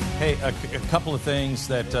 Hey, a couple of things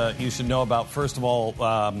that you should know about. First of all,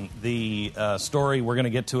 the story, we're going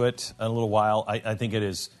to get to it in a little while. I think it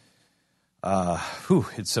is,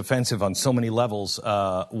 it's offensive on so many levels.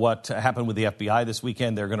 What happened with the FBI this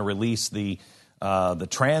weekend, they're going to release the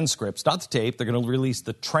transcripts, not the tape, they're going to release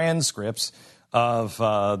the transcripts of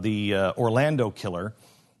the Orlando killer,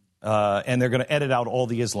 and they're going to edit out all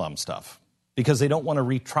the Islam stuff because they don't want to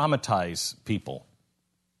re-traumatize people.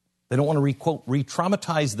 They don't want to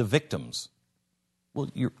re-traumatize the victims. Well,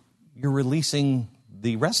 you're releasing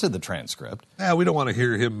the rest of the transcript. Yeah, we don't want to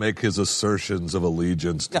hear him make his assertions of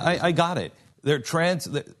allegiance. Yeah, I got it.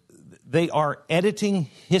 They are editing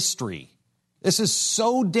history. This is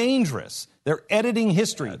so dangerous. They're editing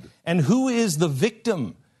history. And who is the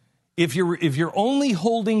victim? If you're only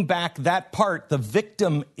holding back that part, the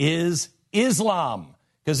victim is Islam,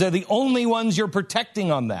 because they're the only ones you're protecting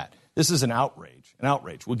on that. This is an outrage. An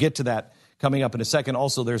outrage. We'll get to that coming up in a second.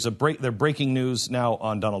 Also, they're breaking news now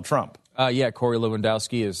on Donald Trump. Corey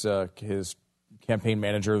Lewandowski is his campaign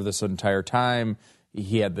manager this entire time.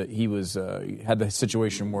 He had the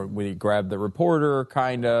situation where he grabbed the reporter,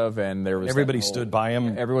 kind of, and there was everybody stood by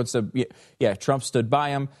him. Everyone stood, Trump stood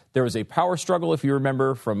by him. There was a power struggle, if you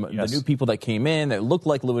remember, from the new people that came in. That looked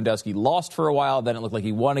like Lewandowski lost for a while, then it looked like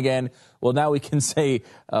he won again. Well, now we can say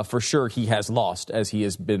for sure he has lost, as he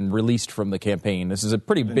has been released from the campaigin. This is a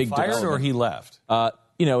pretty big fired, or he left.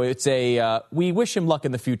 It's a we wish him luck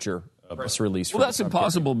in the future. Press release. Well, that's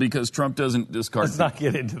impossible because Trump doesn't discard. Let's not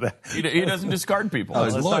get into that. He doesn't discard people.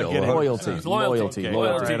 He's loyal. Loyalty.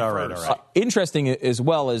 All right. Interesting as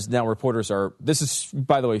well as now reporters are. This is,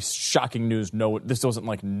 by the way, shocking news. No, this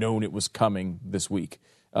wasn't known it was coming this week.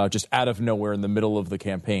 Just out of nowhere in the middle of the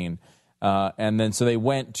campaign, and then so they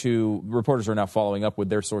went to. Reporters are now following up with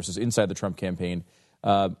their sources inside the Trump campaign.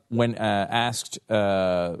 When asked,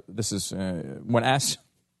 when asked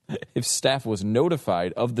if staff was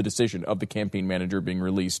notified of the decision of the campaign manager being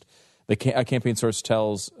released, a campaign source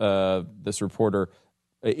tells this reporter,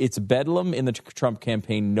 it's bedlam in the Trump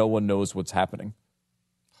campaign. No one knows what's happening.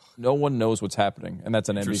 No one knows what's happening. And that's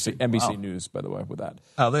an NBC News, by the way, with that.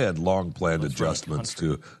 They had long-planned adjustments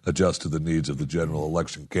to adjust to the needs of the general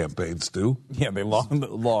election campaigns, too. Yeah, they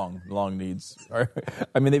long needs.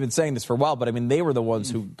 I mean, they've been saying this for a while, but I mean, they were the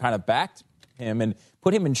ones who kind of backed him and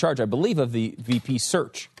put him in charge, I believe, of the VP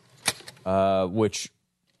search. Which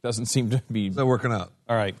doesn't seem to be... They're working out.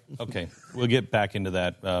 All right. Okay. We'll get back into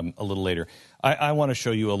that a little later. I want to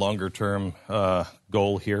show you a longer-term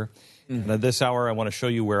goal here. Mm-hmm. This hour, I want to show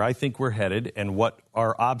you where I think we're headed and what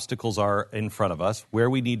our obstacles are in front of us, where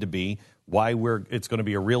we need to be, why it's going to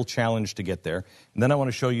be a real challenge to get there. And then I want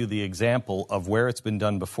to show you the example of where it's been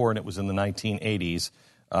done before, and it was in the 1980s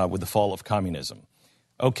with the fall of communism.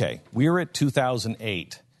 Okay. We're at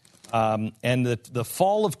 2008. And the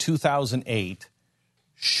fall of 2008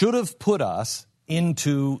 should have put us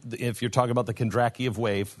into, if you're talking about the Kondrackian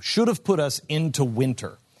wave, should have put us into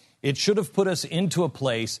winter. It should have put us into a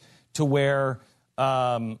place to where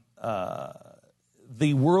the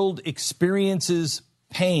world experiences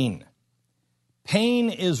pain. Pain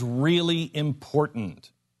is really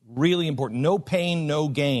important. Really important. No pain, no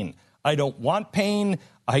gain. I don't want pain.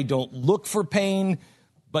 I don't look for pain.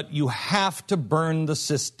 But you have to burn the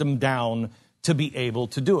system down to be able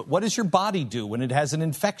to do it. What does your body do when it has an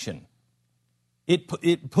infection?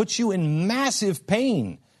 It puts you in massive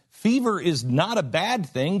pain. Fever is not a bad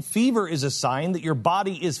thing. Fever is a sign that your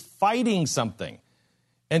body is fighting something.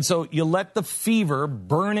 And so you let the fever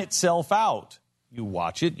burn itself out. You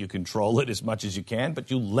watch it, you control it as much as you can, but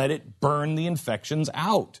you let it burn the infections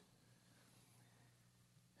out.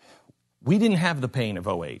 We didn't have the pain of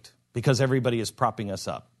 2008. Because everybody is propping us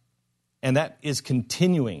up. And that is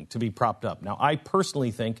continuing to be propped up. Now, I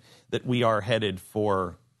personally think that we are headed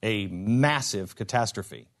for a massive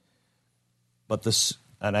catastrophe. But this,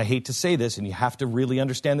 and I hate to say this, and you have to really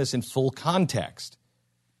understand this in full context,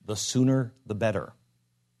 the sooner the better.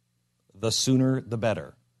 The sooner the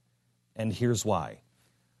better. And here's why.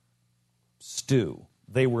 Stu,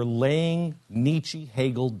 they were laying Nietzsche,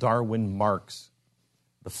 Hegel, Darwin, Marx,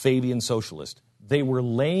 the Fabian socialist. They were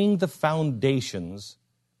laying the foundations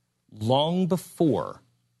long before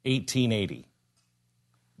 1880,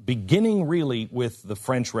 beginning really with the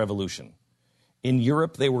French Revolution. In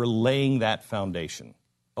Europe, they were laying that foundation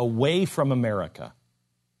away from America.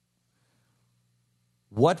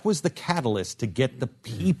 What was the catalyst to get the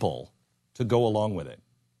people to go along with it?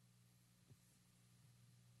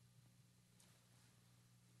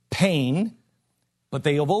 Pain, but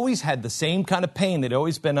they have always had the same kind of pain. They'd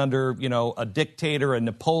always been under, a dictator, a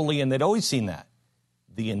Napoleon. They'd always seen that.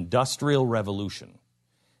 The Industrial Revolution.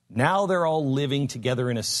 Now they're all living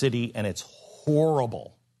together in a city, and it's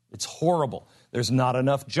horrible. It's horrible. There's not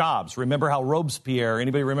enough jobs. Remember how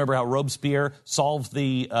anybody remember how Robespierre solved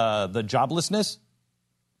the joblessness?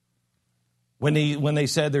 When they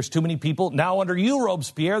said there's too many people, now under you,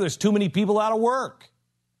 Robespierre, there's too many people out of work.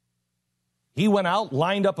 He went out,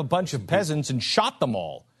 lined up a bunch of peasants and shot them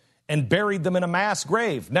all and buried them in a mass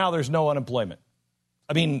grave. Now there's no unemployment.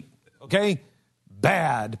 Okay?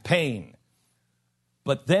 Bad pain.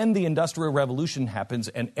 But then the Industrial Revolution happens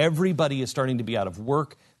and everybody is starting to be out of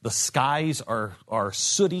work. The skies are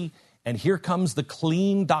sooty. And here comes the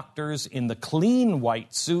clean doctors in the clean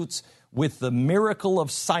white suits with the miracle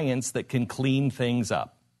of science that can clean things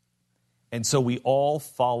up. And so we all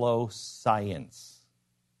follow science.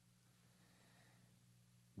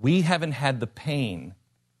 We haven't had the pain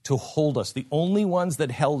to hold us. The only ones that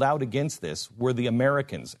held out against this were the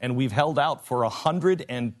Americans. And we've held out for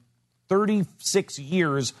 136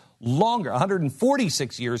 years longer,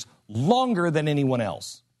 146 years longer than anyone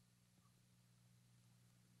else.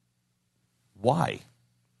 Why?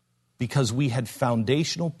 Because we had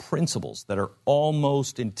foundational principles that are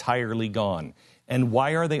almost entirely gone. And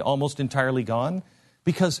why are they almost entirely gone?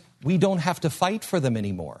 Because we don't have to fight for them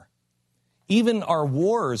anymore. Even our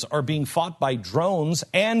wars are being fought by drones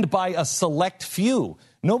and by a select few.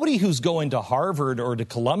 Nobody who's going to Harvard or to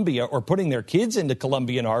Columbia or putting their kids into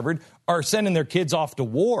Columbia and Harvard are sending their kids off to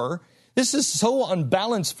war. This is so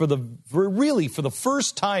unbalanced for the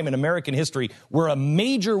first time in American history where a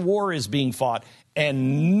major war is being fought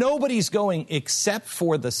and nobody's going except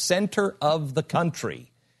for the center of the country.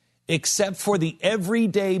 Except for the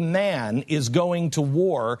everyday man is going to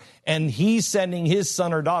war and he's sending his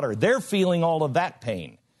son or daughter. They're feeling all of that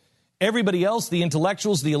pain. Everybody else, the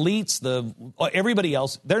intellectuals, the elites, everybody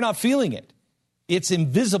else, they're not feeling it. It's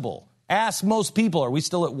invisible. Ask most people, are we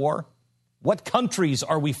still at war? What countries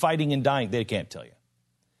are we fighting and dying? They can't tell you.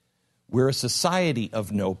 We're a society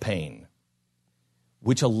of no pain,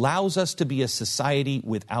 which allows us to be a society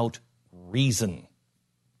without reason.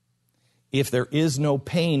 If there is no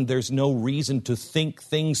pain, there's no reason to think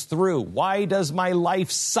things through. Why does my life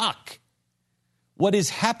suck? What is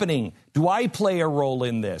happening? Do I play a role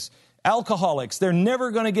in this? Alcoholics, they're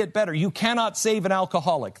never going to get better. You cannot save an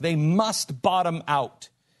alcoholic. They must bottom out.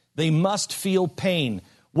 They must feel pain.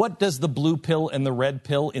 What does the blue pill and the red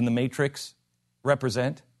pill in the Matrix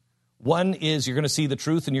represent? One is you're going to see the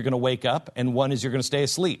truth and you're going to wake up, and one is you're going to stay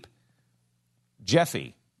asleep.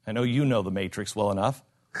 Jeffy, I know you know the Matrix well enough.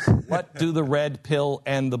 What do the red pill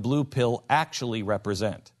and the blue pill actually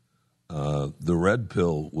represent? The red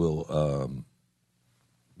pill will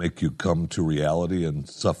make you come to reality and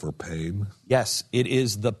suffer pain. Yes, it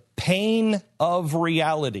is the pain of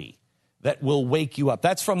reality that will wake you up.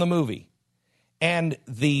 That's from the movie. And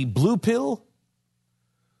the blue pill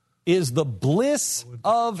is the bliss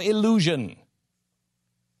of illusion.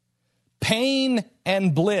 Pain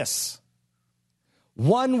and bliss.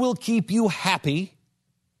 One will keep you happy.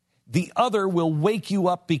 The other will wake you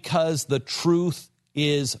up because the truth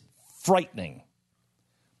is frightening.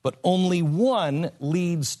 But only one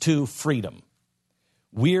leads to freedom.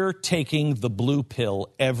 We're taking the blue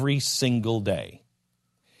pill every single day.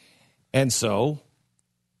 And so,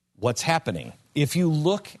 what's happening? If you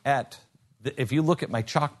look at my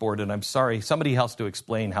chalkboard, and I'm sorry, somebody has to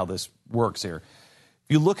explain how this works here. If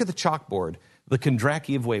you look at the chalkboard, the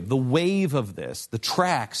Kondratiev wave, the wave of this, the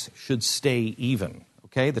tracks should stay even.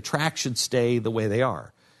 Okay, the tracks should stay the way they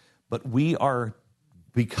are. But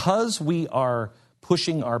because we are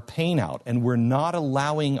pushing our pain out and we're not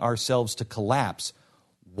allowing ourselves to collapse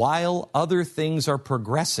while other things are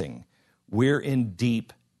progressing, we're in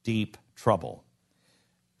deep, deep trouble.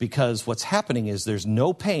 Because what's happening is there's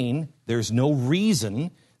no pain, there's no reason,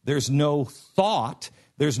 there's no thought,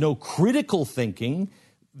 there's no critical thinking,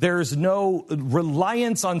 there's no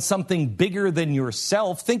reliance on something bigger than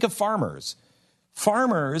yourself. Think of farmers.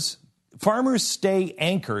 Farmers stay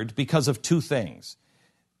anchored because of two things.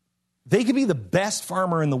 They could be the best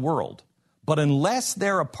farmer in the world, but unless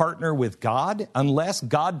they're a partner with God, unless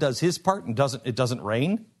God does his part and it doesn't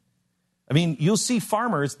rain. I mean, you'll see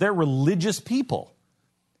farmers, they're religious people.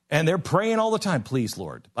 And they're praying all the time, please,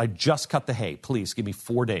 Lord, I just cut the hay. Please give me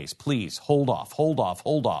 4 days. Please, hold off, hold off,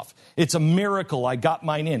 hold off. It's a miracle I got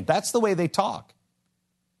mine in. That's the way they talk.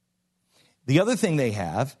 The other thing they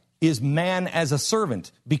have is man as a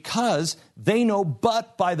servant, because they know,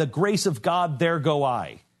 but by the grace of God, there go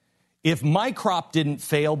I. If my crop didn't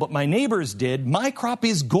fail, but my neighbor's did, my crop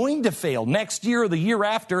is going to fail next year or the year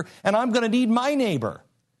after, and I'm going to need my neighbor.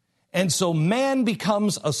 And so man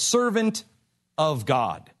becomes a servant of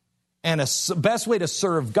God. And the best way to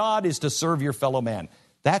serve God is to serve your fellow man.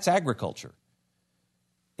 That's agriculture.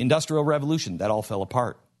 Industrial Revolution, that all fell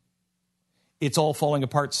apart. It's all falling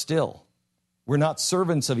apart still. We're not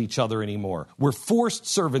servants of each other anymore. We're forced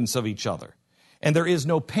servants of each other. And there is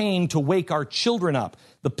no pain to wake our children up.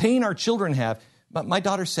 The pain our children have. My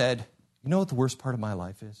daughter said, you know what the worst part of my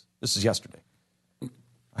life is? This is yesterday.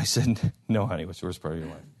 I said, no, honey, what's the worst part of your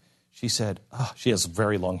life? She said, she has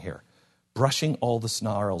very long hair. Brushing all the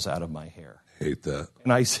snarls out of my hair. Hate that.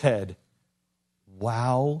 And I said,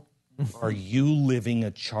 wow, are you living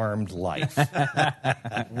a charmed life?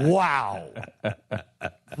 Wow.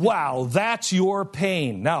 Wow, that's your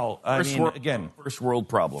pain. Now, first world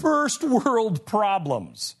problem. First world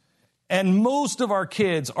problems. And most of our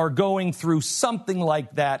kids are going through something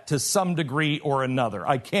like that to some degree or another.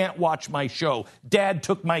 I can't watch my show. Dad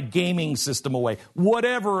took my gaming system away.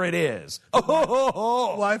 Whatever it is.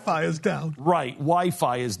 Wi-Fi is down. Right,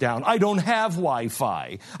 Wi-Fi is down. I don't have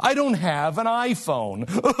Wi-Fi. I don't have an iPhone.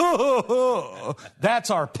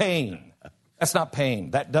 That's our pain. That's not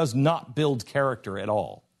pain. That does not build character at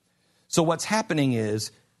all. So what's happening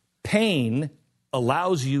is pain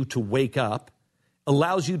allows you to wake up,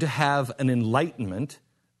 allows you to have an enlightenment,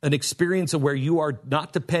 an experience of where you are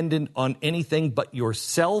not dependent on anything but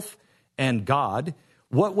yourself and God.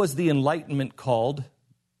 What was the Enlightenment called?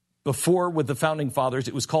 Before, with the Founding Fathers,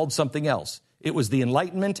 it was called something else. It was the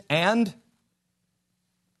Enlightenment and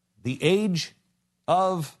the Age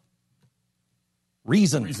of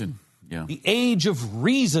Reason. Yeah. The Age of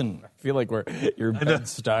Reason. I feel like you're Ben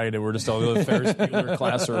Stein and we're just all in the Ferris Bueller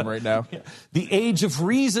classroom right now. The Age of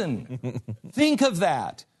Reason. Think of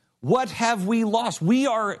that. What have we lost? We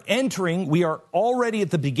are already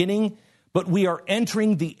at the beginning, but we are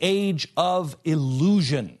entering the age of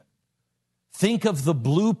illusion. Think of the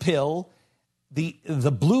blue pill.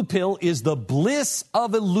 The blue pill is the bliss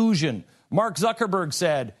of illusion. Mark Zuckerberg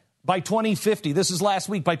said by 2050, this is last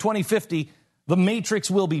week, by 2050, the matrix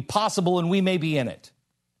will be possible and we may be in it.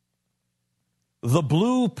 The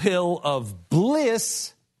blue pill of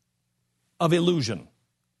bliss of illusion.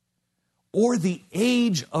 Or the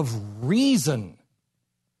age of reason.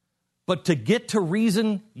 But to get to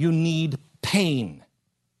reason, you need pain.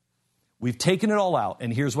 We've taken it all out,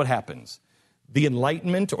 and here's what happens. The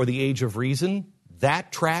Enlightenment or the Age of Reason,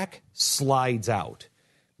 that track slides out.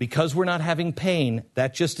 Because we're not having pain,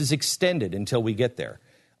 that just is extended until we get there.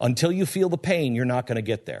 Until you feel the pain, you're not going to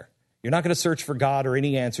get there. You're not going to search for God or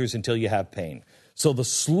any answers until you have pain. So the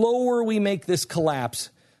slower we make this collapse,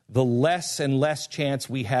 the less and less chance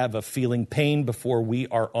we have of feeling pain before we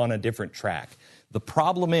are on a different track. The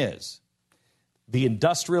problem is, the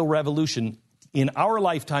Industrial Revolution in our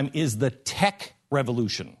lifetime is the tech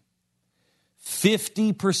revolution.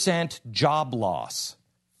 50% job loss.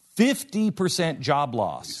 50% job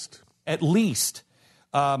loss. At least.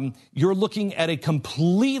 You're looking at a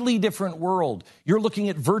completely different world. You're looking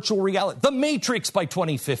at virtual reality. The Matrix by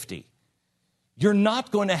 2050. You're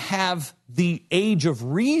not going to have the age of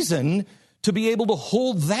reason to be able to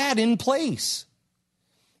hold that in place.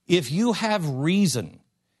 If you have reason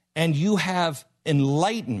and you have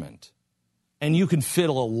enlightenment, and you can fit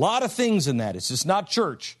a lot of things in that, it's just not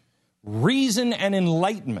church, reason and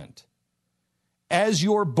enlightenment as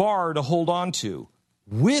your bar to hold on to,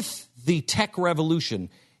 with the tech revolution,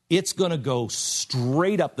 it's going to go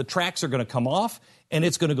straight up. The tracks are going to come off, and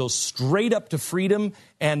it's going to go straight up to freedom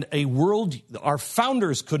and a world our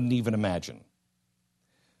founders couldn't even imagine.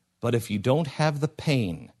 But if you don't have the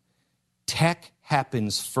pain, tech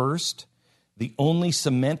happens first. The only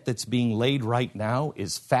cement that's being laid right now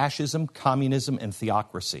is fascism, communism, and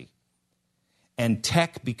theocracy. And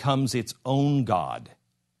tech becomes its own god.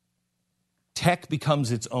 Tech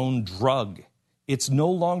becomes its own drug. It's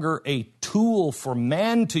no longer a tool for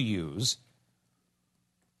man to use.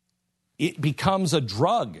 It becomes a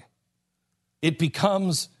drug. It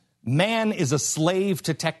becomes man is a slave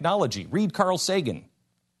to technology. Read Carl Sagan.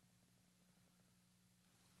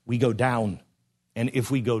 We go down. And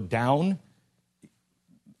if we go down,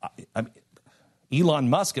 Elon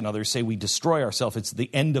Musk and others say we destroy ourselves. It's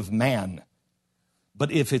the end of man.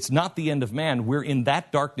 But if it's not the end of man, we're in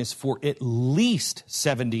that darkness for at least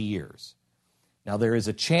 70 years. Now, there is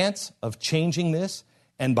a chance of changing this,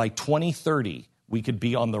 and by 2030, we could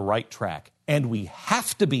be on the right track. And we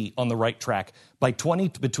have to be on the right track between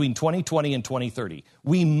 2020 and 2030.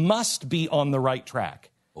 We must be on the right track.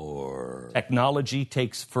 Or technology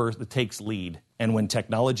takes lead. And when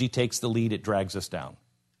technology takes the lead, it drags us down.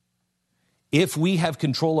 If we have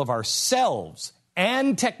control of ourselves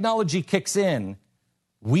and technology kicks in,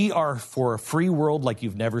 we are for a free world like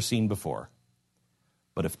you've never seen before.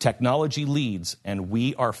 But if technology leads and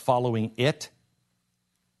we are following it,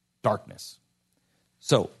 darkness.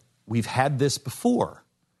 So we've had this before.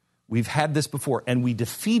 And we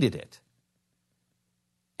defeated it.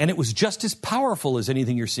 And it was just as powerful as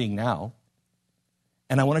anything you're seeing now.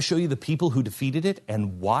 And I want to show you the people who defeated it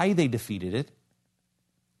and why they defeated it.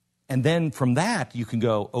 And then from that, you can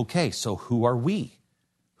go, okay, so who are we?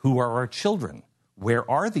 Who are our children? Where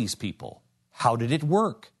are these people? How did it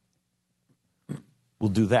work? We'll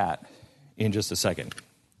do that in just a second.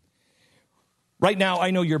 Right now, I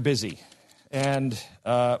know you're busy. And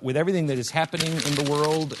with everything that is happening in the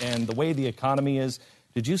world and the way the economy is,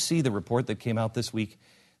 did you see the report that came out this week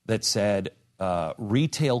that said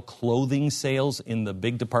retail clothing sales in the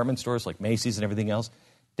big department stores like Macy's and everything else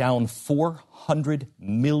down $400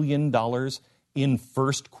 million in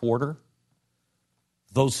first quarter?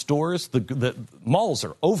 Those stores, the malls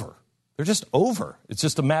are over. They're just over. It's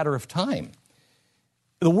just a matter of time.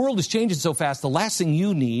 The world is changing so fast, the last thing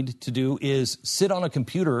you need to do is sit on a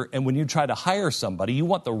computer, and when you try to hire somebody, you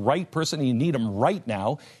want the right person and you need them right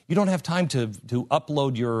now. You don't have time to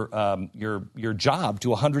upload your job to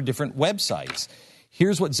 100 different websites.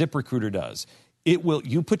 Here's what ZipRecruiter does.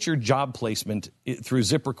 You put your job placement through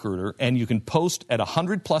ZipRecruiter, and you can post at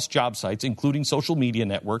 100+ job sites, including social media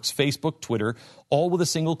networks, Facebook, Twitter, all with a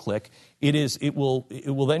single click. It will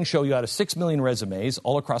then show you out of 6 million resumes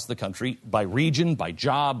all across the country, by region, by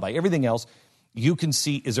job, by everything else. You can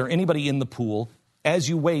see, is there anybody in the pool? As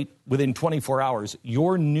you wait, within 24 hours,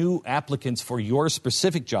 your new applicants for your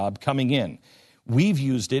specific job coming in. We've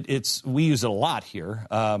used it. We use it a lot here.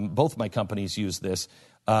 Both my companies use this.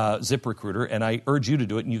 ZipRecruiter, and I urge you to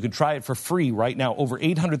do it, and you can try it for free right now. Over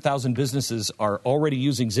 800,000 businesses are already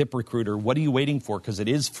using ZipRecruiter. What are you waiting for? Because it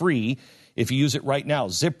is free if you use it right now.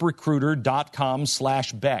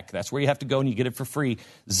 ZipRecruiter.com/Beck. That's where you have to go, and you get it for free.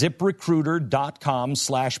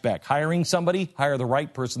 ZipRecruiter.com/Beck. Hiring somebody? Hire the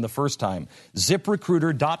right person the first time.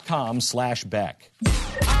 ZipRecruiter.com/Beck.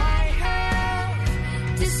 I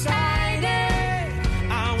have decided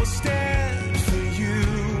I will stand for you,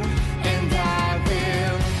 and I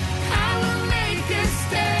will make a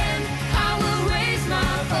stand. I will raise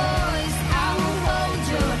my voice. I will hold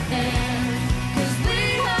your hand. 'Cause we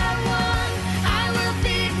are one. I will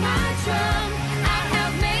beat my drum. I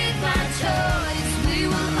have made my choice. We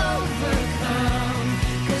will overcome.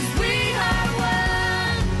 'Cause we are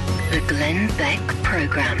one. The Glenn Beck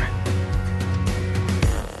Program.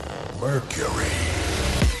 Mercury.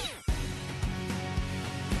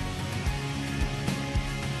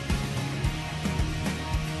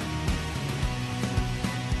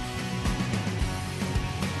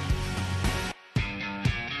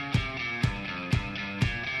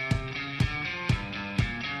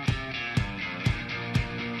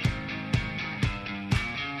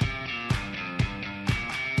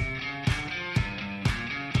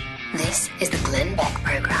 This is the Glenn Beck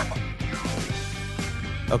Program.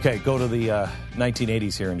 Okay, go to the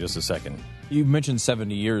 1980s here in just a second. You mentioned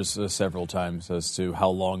 70 years several times as to how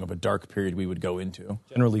long of a dark period we would go into.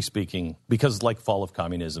 Generally speaking, because like fall of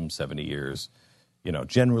communism, 70 years,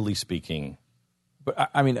 generally speaking. But,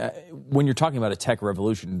 I mean, when you're talking about a tech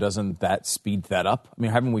revolution, doesn't that speed that up? I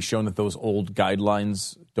mean, haven't we shown that those old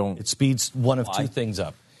guidelines don't... It speeds one of two things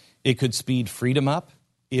up. It could speed freedom up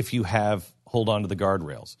if you hold on to the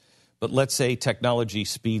guardrails. But let's say technology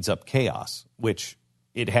speeds up chaos, which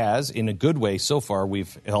it has in a good way so far.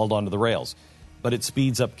 We've held on to the rails. But it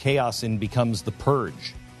speeds up chaos and becomes the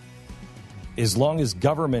purge. As long as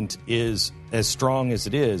government is as strong as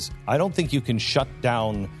it is, I don't think you can shut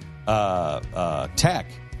down tech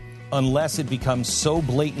unless it becomes so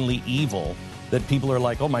blatantly evil that people are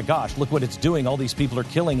like, oh my gosh, look what it's doing. All these people are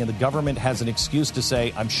killing, and the government has an excuse to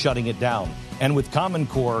say, I'm shutting it down. And with Common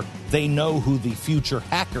Core, they know who the future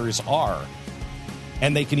hackers are.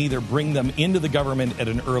 And they can either bring them into the government at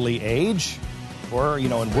an early age, or,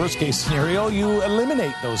 in worst case scenario, you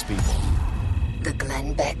eliminate those people. The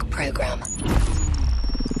Glenn Beck Program.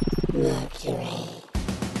 Mercury.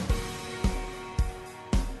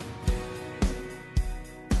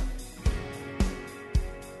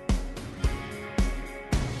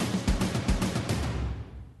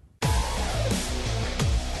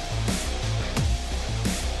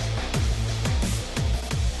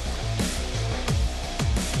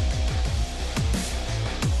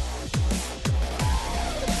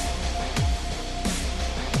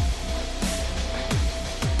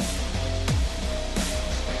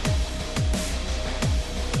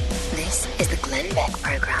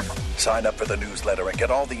 Sign up for the newsletter and get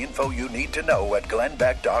all the info you need to know at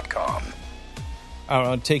glennbeck.com. I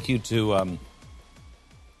want to take you to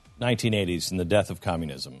 1980s and the death of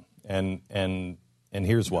communism, and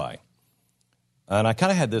here's why. And I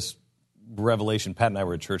kind of had this revelation. Pat and I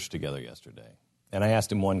were at church together yesterday, and I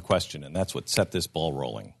asked him one question, and that's what set this ball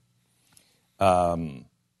rolling. I'm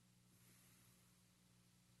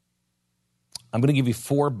going to give you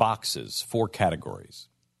 4 boxes, 4 categories.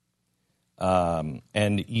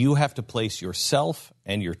 And you have to place yourself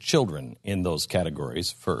and your children in those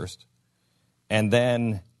categories first, and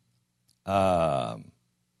then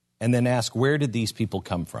ask, where did these people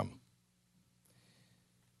come from?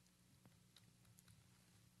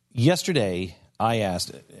 Yesterday, I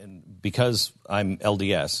asked, and because I'm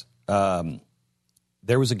LDS,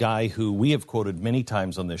 there was a guy who we have quoted many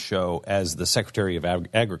times on this show as the Secretary of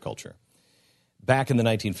Agriculture. Back in the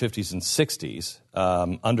 1950s and 60s,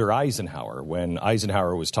 under Eisenhower, when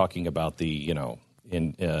Eisenhower was talking about the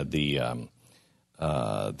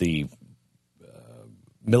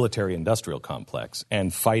military-industrial complex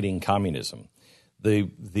and fighting communism,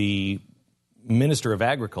 the Minister of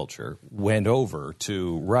Agriculture went over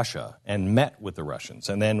to Russia and met with the Russians.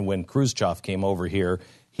 And then when Khrushchev came over here,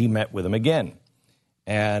 he met with them again.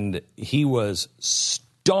 And he was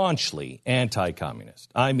staunchly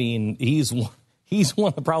anti-communist. I mean, he's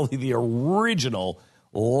one of probably the original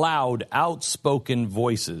loud, outspoken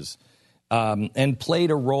voices, and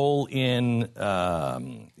played a role in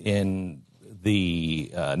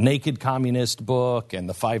the Naked Communist book and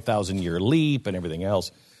the 5,000-Year Leap and everything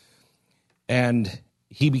else. And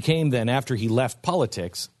he became then, after he left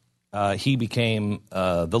politics, he became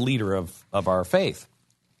the leader of our faith.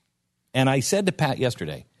 And I said to Pat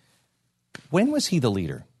yesterday, when was he the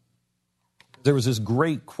leader? There was this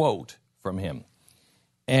great quote from him.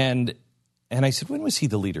 And I said, when was he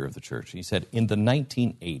the leader of the church? He said, in the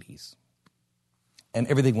 1980s. And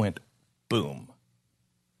everything went boom.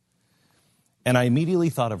 And I immediately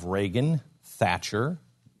thought of Reagan, Thatcher,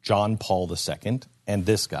 John Paul II, and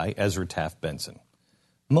this guy, Ezra Taft Benson.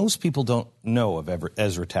 Most people don't know of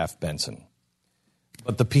Ezra Taft Benson.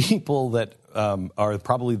 But the people that are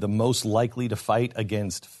probably the most likely to fight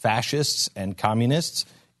against fascists and communists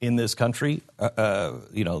in this country,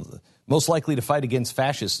 most likely to fight against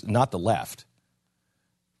fascists, not the left.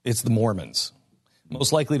 It's the Mormons.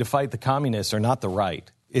 Most likely to fight the communists are not the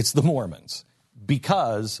right. It's the Mormons,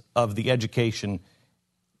 because of the education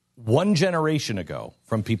one generation ago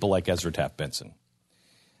from people like Ezra Taft Benson.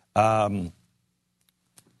 But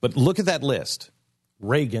look at that list.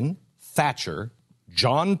 Reagan, Thatcher,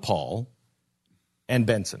 John Paul, and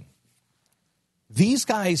Benson. These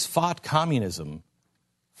guys fought communism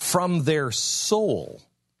from their soul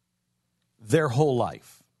their whole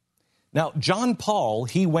life. Now, John Paul,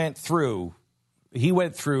 he went through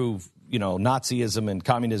Nazism and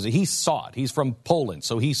communism. He saw it. He's from Poland,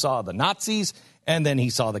 so he saw the Nazis and then he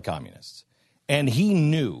saw the communists. And he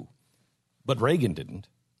knew, but Reagan didn't.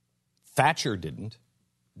 Thatcher didn't.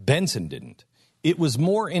 Benson didn't. It was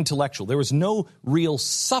more intellectual. There was no real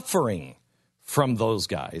suffering from those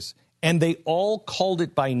guys, and they all called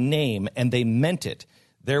it by name, and they meant it.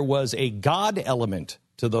 There was a God element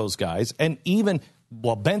to those guys, and even,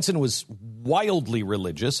 while Benson was wildly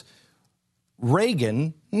religious,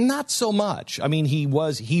 Reagan, not so much. I mean, he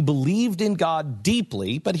believed in God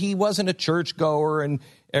deeply, but he wasn't a churchgoer and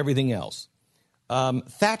everything else.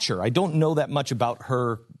 Thatcher, I don't know that much about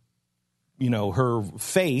her, her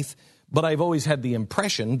faith, but I've always had the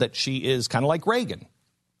impression that she is kind of like Reagan.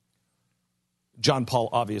 John Paul,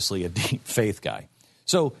 obviously a deep faith guy.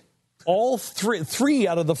 So all three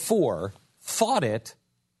out of the four fought it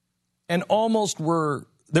and almost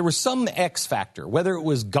there was some X factor, whether it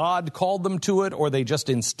was God called them to it or they just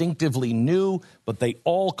instinctively knew, but they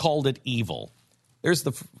all called it evil.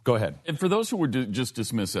 Go ahead. And for those who would just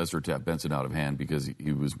dismiss Ezra Taft Benson out of hand because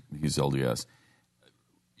he's LDS,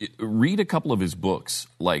 Read a couple of his books,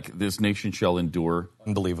 like This Nation Shall Endure.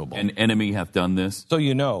 Unbelievable. An Enemy Hath Done This. So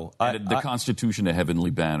you know. The Constitution, a Heavenly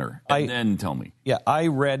Banner. And then tell me. Yeah,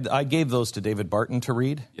 I gave those to David Barton to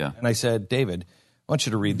read. Yeah. And I said, David, I want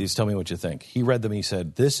you to read these. Tell me what you think. He read them. He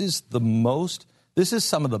said, this is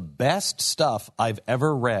some of the best stuff I've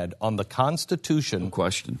ever read on the Constitution. No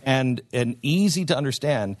question. And easy to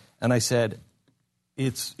understand. And I said,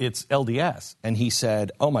 it's LDS. And he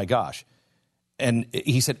said, oh my gosh. And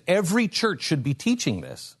he said, every church should be teaching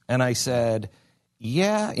this. And I said,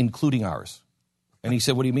 yeah, including ours. And he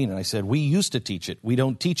said, what do you mean? And I said, we used to teach it. We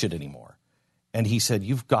don't teach it anymore. And he said,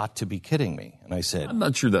 you've got to be kidding me. And I said, I'm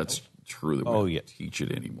not sure that's true that we don't teach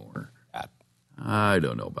it anymore. I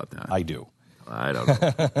don't know about that. I do. I don't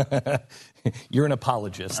know. You're an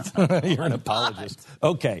apologist. You're an apologist.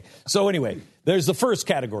 Okay. So anyway, there's the first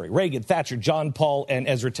category. Reagan, Thatcher, John Paul, and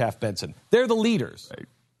Ezra Taft Benson. They're the leaders. Right.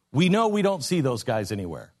 We know we don't see those guys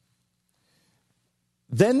anywhere.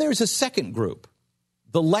 Then there's a second group,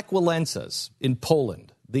 the Lech Walesas in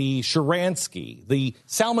Poland, the Sharansky, the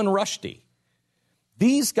Salman Rushdie.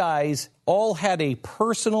 These guys all had a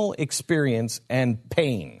personal experience and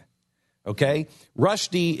pain, okay?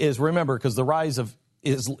 Rushdie is, remember, because the rise of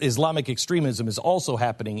Islamic extremism is also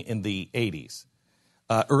happening in the 80s,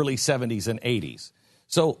 early 70s and 80s.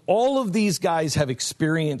 So all of these guys have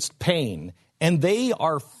experienced pain, and they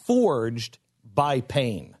are forged by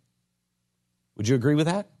pain. Would you agree with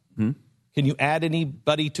that? Hmm? Can you add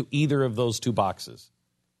anybody to either of those two boxes?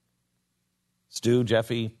 Stu,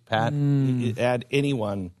 Jeffy, Pat, add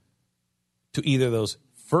anyone to either of those.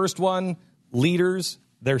 First one, leaders,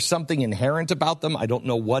 there's something inherent about them. I don't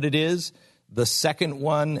know what it is. The second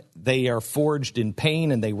one, they are forged in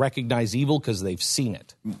pain and they recognize evil because they've seen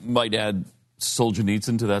it. Might add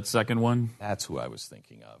Solzhenitsyn to that second one. That's who I was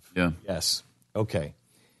thinking of. Yeah. Yes. Okay.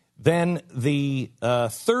 Then the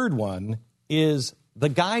third one is the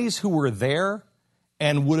guys who were there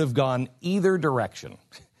and would have gone either direction.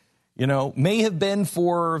 You know, may have been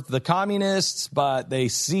for the communists, but they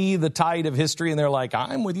see the tide of history and they're like,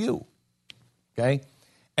 I'm with you. Okay?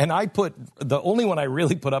 And the only one I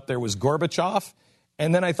really put up there was Gorbachev.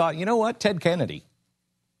 And then I thought, you know what? Ted Kennedy.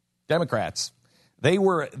 Democrats. They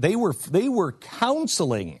were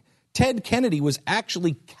counseling. Ted Kennedy was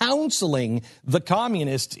actually counseling the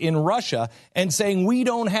communists in Russia and saying, we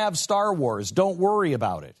don't have Star Wars. Don't worry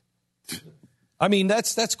about it. I mean,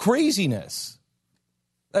 that's craziness.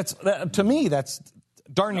 To me, that's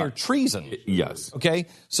darn near treason. Yes. Okay?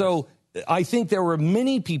 So I think there were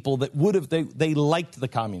many people that would have, they liked the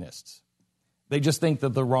communists. They just think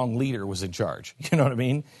that the wrong leader was in charge. You know what I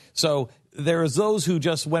mean? So there's those who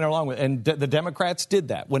just went along with it. And the Democrats did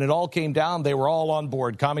that. When it all came down, they were all on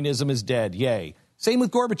board. Communism is dead. Yay. Same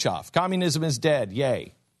with Gorbachev. Communism is dead.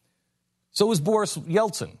 Yay. So was Boris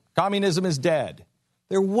Yeltsin. Communism is dead.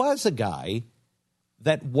 There was a guy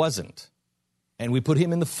that wasn't. And we put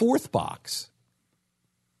him in the fourth box.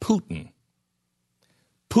 Putin.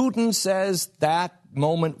 Putin says that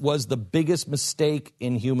moment was the biggest mistake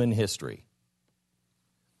in human history.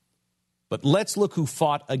 But let's look who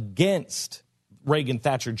fought against Reagan,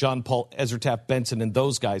 Thatcher, John Paul, Ezra Taft Benson, and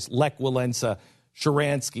those guys, Lech Walesa,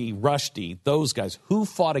 Sharansky, Rushdie, those guys. Who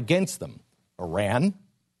fought against them? Iran,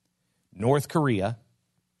 North Korea,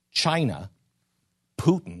 China,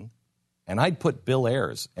 Putin, and I'd put Bill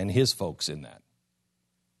Ayers and his folks in that.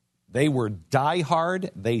 They were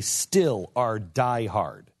diehard. They still are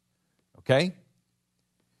diehard. Okay?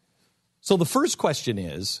 So the first question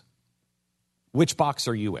is, which box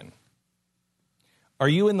are you in? Are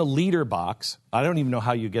you in the leader box? I don't even know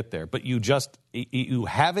how you get there, but you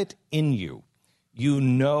have it in you. You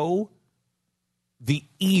know the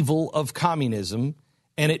evil of communism,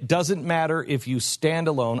 and it doesn't matter if you stand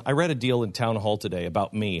alone. I read a deal in Town Hall today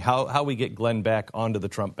about me, how we get Glenn Beck onto the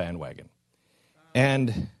Trump bandwagon.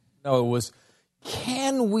 And no, it was,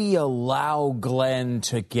 can we allow Glenn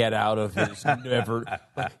to get out of his never?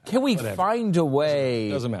 Can we find a way?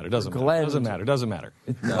 Doesn't matter. Doesn't matter.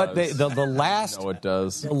 But the last, no, it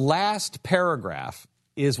does. The last paragraph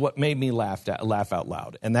is what made me laugh out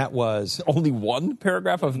loud, and that was only one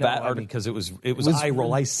paragraph of that article because it was eye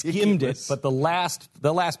roll. I skimmed it, but the last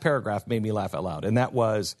paragraph made me laugh out loud, and that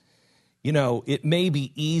was, you know, it may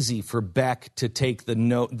be easy for Beck to take the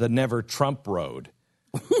never Trump road.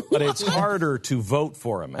 But it's harder to vote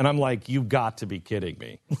for him. And I'm like, you got to be kidding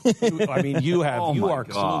me. I mean, you are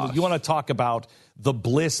clueless. You want to talk about the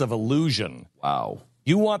bliss of illusion. Wow.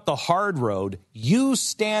 You want the hard road. You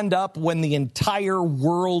stand up when the entire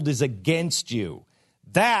world is against you.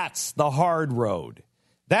 That's the hard road.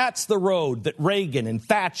 That's the road that Reagan and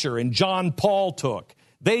Thatcher and John Paul took.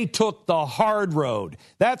 They took the hard road.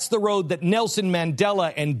 That's the road that Nelson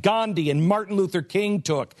Mandela and Gandhi and Martin Luther King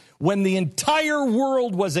took when the entire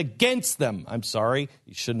world was against them. I'm sorry.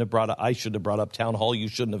 I shouldn't have brought up Town Hall. You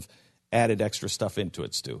shouldn't have added extra stuff into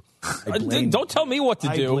it, Stu. Don't tell me what to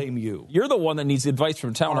do. I blame you. You're the one that needs advice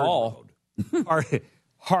from Town Hall.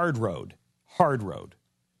 Hard road.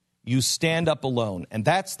 You stand up alone, and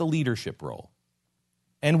that's the leadership role.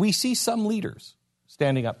 And we see some leaders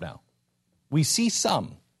standing up now. We see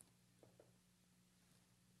some.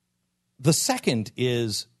 The second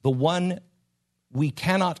is the one we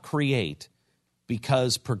cannot create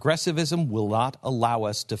because progressivism will not allow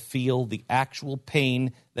us to feel the actual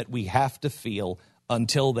pain that we have to feel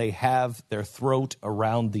until they have their throat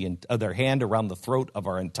around their hand around the throat of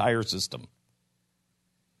our entire system.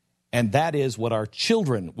 And that is what our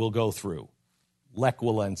children will go through. Lech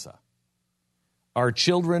Walesa. Our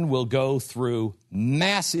children will go through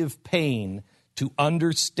massive pain to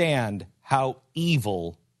understand how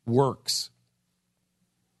evil works.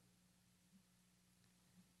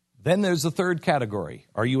 Then there's the third category.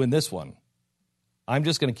 Are you in this one? I'm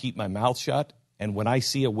just going to keep my mouth shut, and when I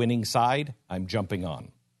see a winning side, I'm jumping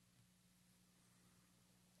on.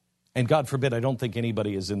 And God forbid, I don't think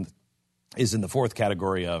anybody is in the fourth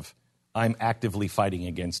category of I'm actively fighting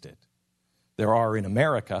against it. There are in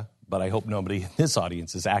America, but I hope nobody in this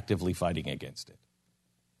audience is actively fighting against it.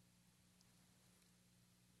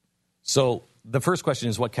 So the first question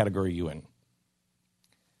is, what category are you in?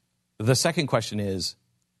 The second question is,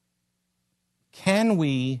 can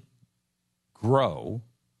we grow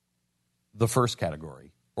the first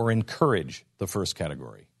category or encourage the first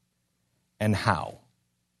category? And how?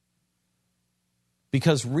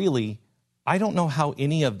 Because really, I don't know how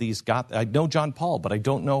any of these I know John Paul, but I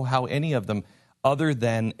don't know how any of them, other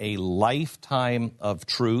than a lifetime of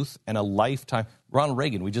truth and a lifetime. Ronald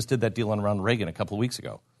Reagan, we just did that deal on Ronald Reagan a couple of weeks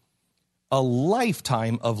ago. A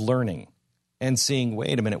lifetime of learning and seeing,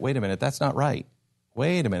 wait a minute, that's not right.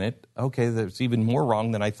 Wait a minute, okay, that's even more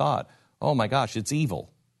wrong than I thought. Oh my gosh, it's evil.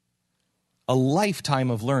 A lifetime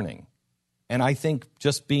of learning. And I think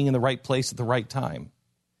just being in the right place at the right time.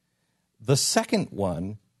 The second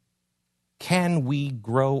one, can we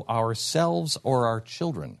grow ourselves or our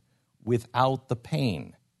children without the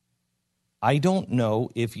pain? I don't know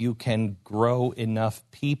if you can grow enough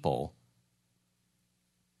people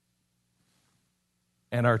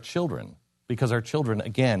and our children, because our children,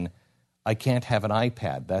 again, I can't have an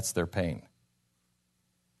iPad. That's their pain.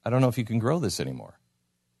 I don't know if you can grow this anymore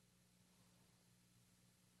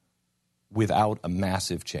without a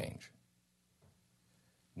massive change.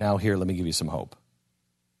 Now here, let me give you some hope.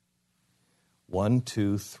 1,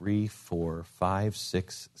 2, 3, 4, 5,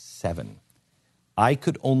 6, 7. I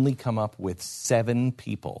could only come up with 7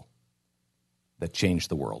 people that changed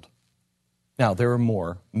the world. Now, there are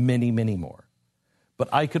more, many, many more. But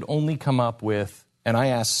I could only come up with, and I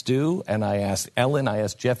asked Stu, and I asked Ellen, I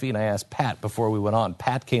asked Jeffy, and I asked Pat before we went on.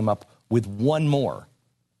 Pat came up with 1 more.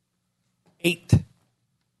 8.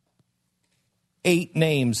 8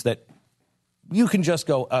 names that you can just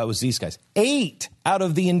go, oh, it was these guys. 8 out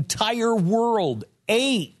of the entire world.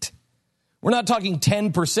 8. We're not talking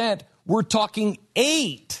 10%. We're talking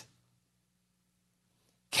 8.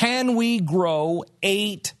 Can we grow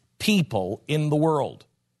 8 people in the world?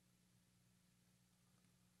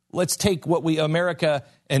 Let's take what America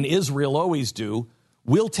and Israel always do.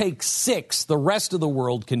 We'll take 6. The rest of the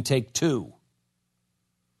world can take 2.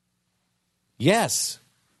 Yes.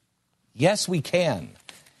 Yes, we can.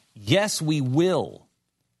 Yes, we will.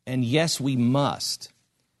 And yes, we must.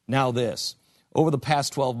 Now this. Over the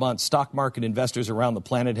past 12 months, stock market investors around the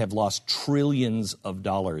planet have lost trillions of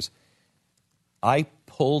dollars. I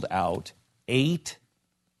pulled out 8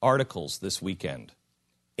 articles this weekend.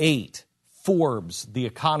 8. Forbes, The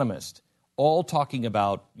Economist, all talking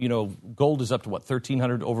about, gold is up to what, over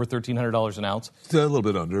 $1,300 an ounce? A little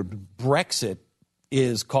bit under. Brexit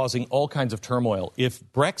is causing all kinds of turmoil. If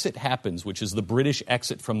Brexit happens, which is the British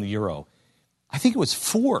exit from the euro, I think it was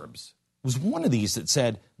Forbes, it was one of these that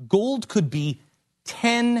said gold could be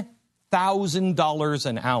 $10,000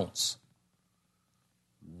 an ounce.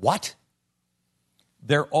 What?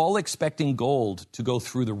 They're all expecting gold to go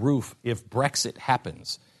through the roof if Brexit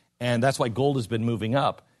happens. And that's why gold has been moving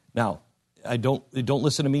up. Now, don't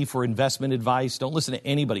listen to me for investment advice. Don't listen to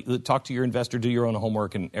anybody. Talk to your investor, do your own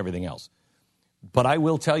homework and everything else. But I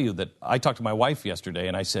will tell you that I talked to my wife yesterday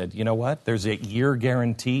and I said, you know what? There's a year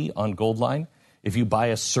guarantee on Goldline. If you buy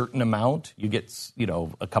a certain amount, you get,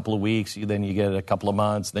 a couple of weeks, then you get a couple of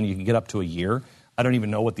months, then you can get up to a year. I don't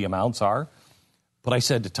even know what the amounts are. But I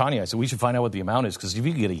said to Tanya, we should find out what the amount is, because if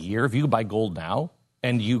you could get a year, if you could buy gold now,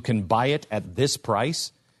 and you can buy it at this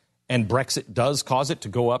price, and Brexit does cause it to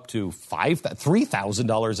go up to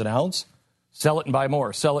 $3,000 an ounce, sell it and buy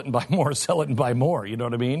more, sell it and buy more, sell it and buy more. You know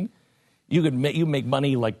what I mean? You make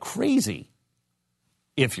money like crazy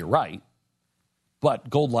if you're right. But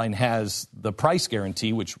Goldline has the price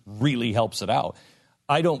guarantee, which really helps it out.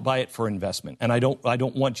 I don't buy it for investment, and I don't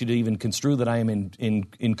want you to even construe that I am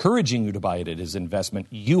encouraging you to buy it as investment.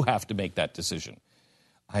 You have to make that decision.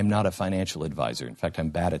 I'm not a financial advisor. In fact, I'm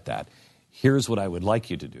bad at that. Here's what I would like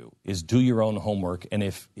you to do, is do your own homework, and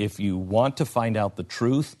if you want to find out the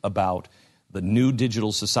truth about the new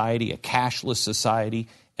digital society, a cashless society,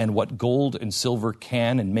 and what gold and silver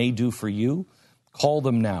can and may do for you, call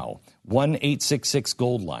them now.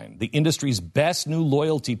 1-866-GOLDLINE, the industry's best new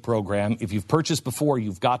loyalty program. If you've purchased before,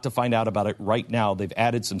 you've got to find out about it right now. They've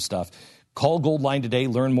added some stuff. Call Goldline today.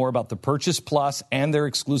 Learn more about the Purchase Plus and their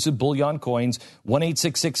exclusive bullion coins.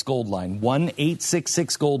 1-866-GOLDLINE,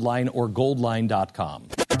 1-866-GOLDLINE, or goldline.com.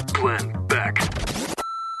 Glenn Beck.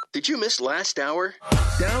 Did you miss last hour?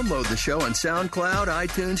 Download the show on SoundCloud,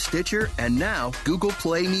 iTunes, Stitcher, and now Google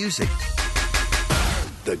Play Music.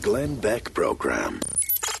 The Glenn Beck Program.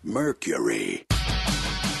 Mercury.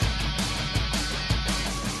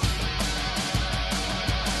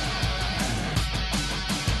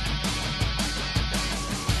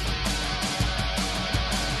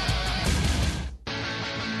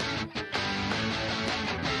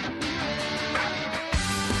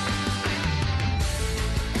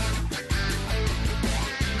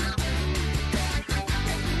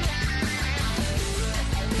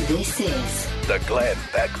 This is The Glenn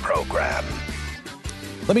Beck Program.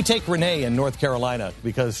 Let me take Renee in North Carolina,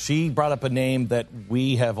 because she brought up a name that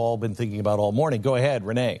we have all been thinking about all morning. Go ahead,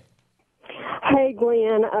 Renee. Hey,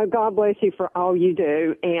 Glenn. God bless you for all you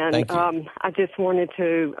do. And Thank you. I just wanted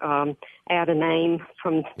to add a name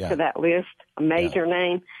to that list, a major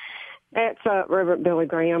name. That's Reverend Billy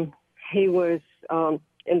Graham. He was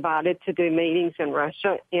invited to do meetings in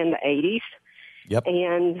Russia in the 80s. Yep.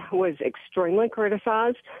 And was extremely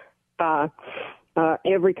criticized by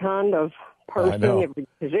every kind of person, every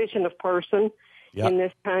position of person in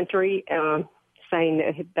this country, saying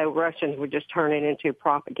that the Russians were just turning into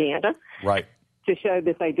propaganda. Right. To show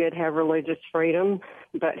that they did have religious freedom.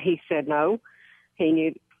 But he said no. He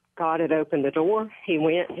knew God had opened the door. He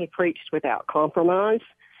went, he preached without compromise.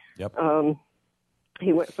 Yep.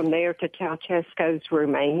 He went from there to Ceausescu's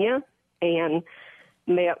Romania and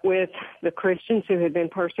met with the Christians who had been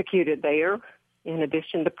persecuted there, in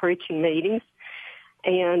addition to preaching meetings,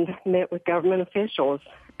 and met with government officials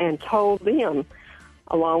and told them,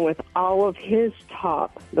 along with all of the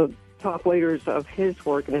top leaders of his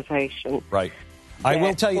organization. Right. I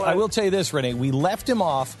will tell you this, Renee. We left him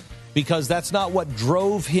off because that's not what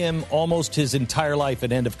drove him almost his entire life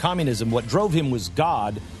at end of communism. What drove him was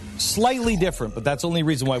God. Slightly different, but that's the only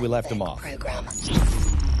reason why we left him off. program.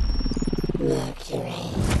 Mercury.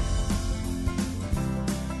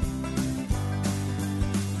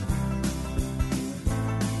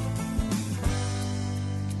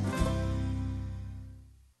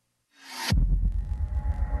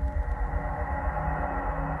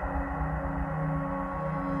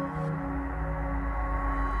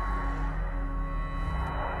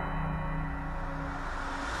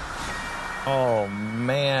 Oh,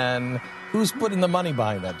 man. Who's putting the money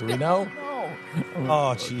behind that? Do we know? No.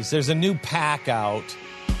 Oh, jeez. There's a new pack out.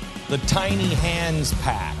 The Tiny Hands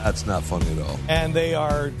pack. That's not funny at all. And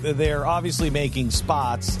they're obviously making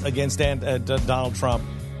spots against Donald Trump.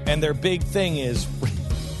 And their big thing is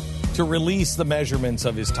to release the measurements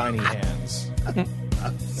of his tiny hands.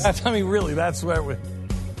 Really, that's where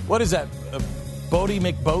what is that? Bodie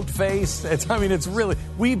McBoatface? It's really,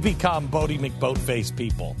 we've become Bodie McBoatface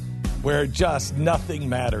people, where just nothing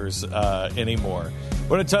matters anymore.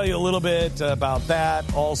 We're going to tell you a little bit about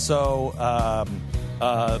that. Also,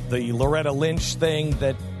 the Loretta Lynch thing,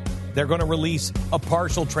 that they're going to release a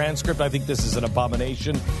partial transcript. I think this is an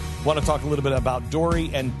abomination. Want to talk a little bit about Dory,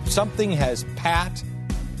 and something has Pat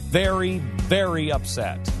very, very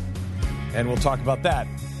upset. And we'll talk about that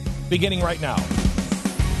beginning right now.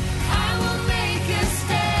 I will make a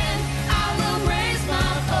stand. I will raise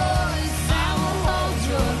my voice. I will hold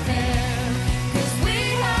your hand. 'Cause we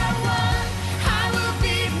are one. I will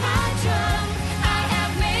beat my drum. I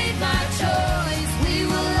have made my choice. We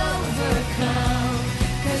will overcome.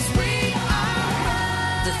 'Cause we are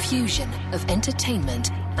one. The fusion of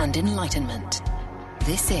entertainment and enlightenment.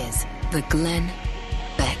 This is the Glenn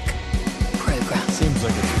Beck Program. Seems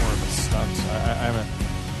like it's more of a stunt.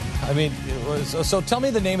 So tell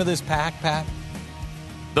me the name of this pack, Pat.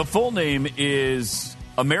 The full name is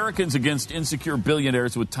Americans Against Insecure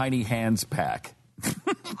Billionaires with Tiny Hands PAC.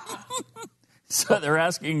 So they're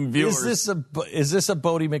asking viewers. Is this a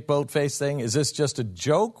Bodie McBoatface thing? Is this just a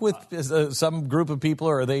joke with some group of people,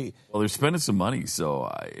 or are they? Well, they're spending some money, so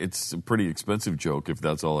it's a pretty expensive joke if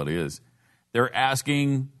that's all it is. They're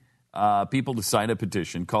asking people to sign a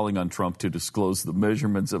petition calling on Trump to disclose the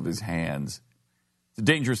measurements of his hands. It's a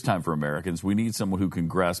dangerous time for Americans. We need someone who can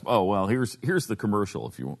grasp. Oh, well, here's the commercial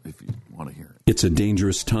if you want to hear it. It's a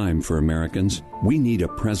dangerous time for Americans. We need a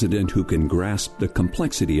president who can grasp the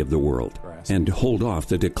complexity of the world and hold off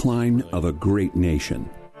the decline of a great nation.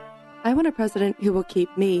 I want a president who will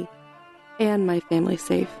keep me and my family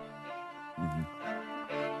safe. Mm-hmm.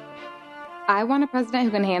 I want a president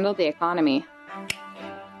who can handle the economy.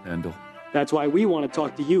 Handle. That's why we want to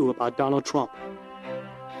talk to you about Donald Trump.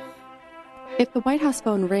 If the White House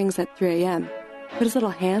phone rings at 3 a.m., could his little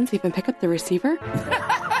hands even pick up the receiver?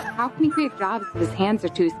 How can he create jobs if his hands are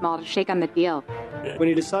too small to shake on the deal? When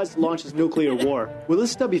he decides to launch his nuclear war, will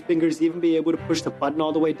his stubby fingers even be able to push the button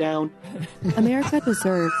all the way down? America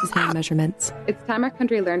deserves his hand measurements. It's time our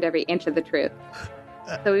country learned every inch of the truth.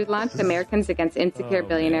 So we've launched Americans Against Insecure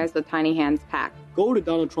Billionaires with Tiny Hands PAC. Go to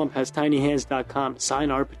DonaldTrumpHasTinyHands.com to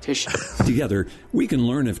sign our petition. Together, we can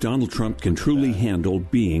learn if Donald Trump can truly handle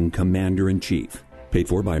being commander-in-chief. Paid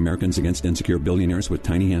for by Americans Against Insecure Billionaires with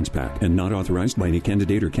Tiny Hands PAC and not authorized by any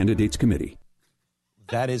candidate or candidates committee.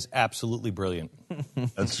 That is absolutely brilliant.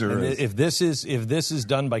 That's sure is. If this is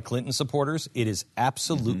done by Clinton supporters, it is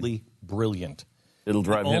absolutely brilliant. It'll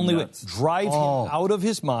drive him nuts. Drive him out of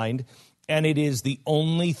his mind, and it is the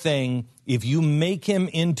only thing. If you make him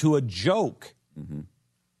into a joke,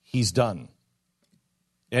 he's done.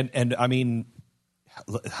 And I mean,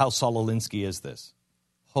 how Saul Alinsky is this?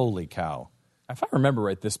 Holy cow! If I remember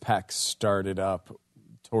right, this PAC started up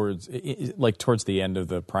towards the end of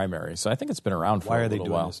the primary, so I think it's been around for a little while. Why are they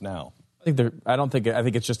doing this now? I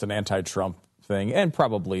think it's just an anti-Trump thing, and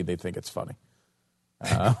probably they think it's funny.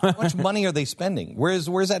 How much money are they spending? Where's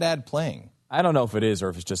that ad playing? I don't know if it is or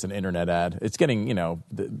if it's just an internet ad. It's getting,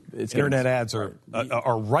 internet ads are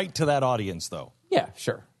right to that audience, though. Yeah,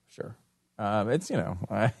 sure.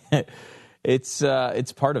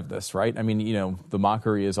 It's part of this, right? I mean, the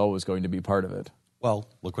mockery is always going to be part of it. Well,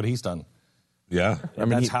 look what he's done. Yeah, I mean,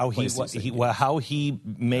 that's how he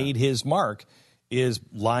made his mark is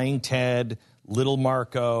Lying Ted, Little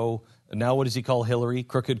Marco. Now, what does he call Hillary?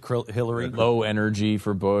 Crooked Hillary. Low energy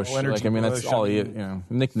for Bush. Low energy Bush. That's all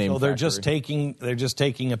nickname. So they're just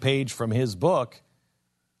taking a page from his book,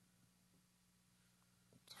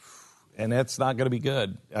 and that's not going to be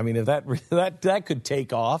good. I mean, if that could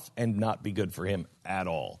take off and not be good for him at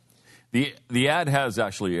all. The ad has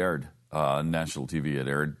actually aired on national TV. It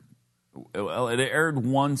aired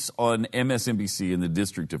once on MSNBC in the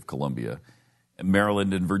District of Columbia,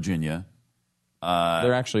 Maryland, and Virginia.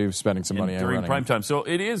 They're actually spending some money during prime time. So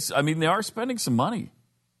it is. I mean, they are spending some money.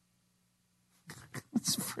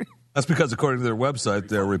 That's because, according to their website,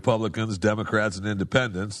 they're Republicans, Democrats, and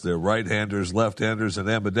Independents. They're right-handers, left-handers, and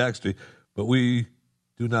ambidextry. But we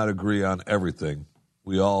do not agree on everything.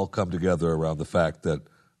 We all come together around the fact that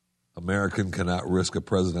American cannot risk a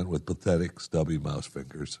president with pathetic, stubby mouse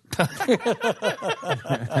fingers.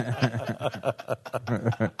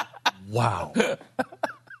 Wow.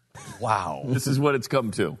 Wow. This is what it's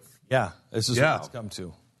come to. Yeah, this is what it's come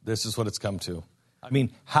to. This is what it's come to. I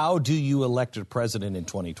mean, how do you elect a president in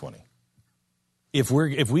 2020? If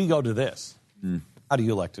we go to this, how do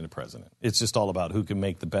you elect a president? It's just all about who can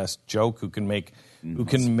make the best joke, who can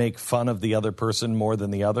make fun of the other person more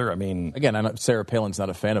than the other. I mean, again, I know Sarah Palin's not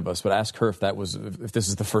a fan of us, but ask her if this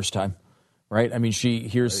is the first time, right? I mean, she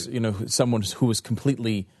hears someone who was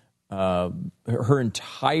completely. Her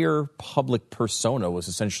entire public persona was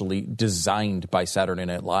essentially designed by Saturday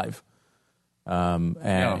Night Live. It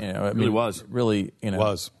really was. Really,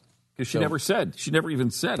 was. Because she never even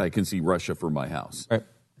said, I can see Russia from my house. Right.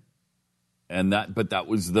 And that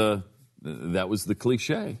was the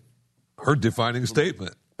cliche. Her defining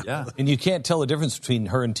statement. Yeah. And you can't tell the difference between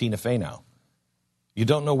her and Tina Fey now. You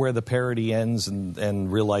don't know where the parody ends and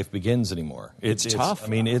real life begins anymore. It's tough. I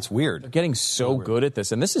mean, it's weird. They're getting so good at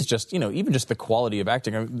this. And this is just, even just the quality of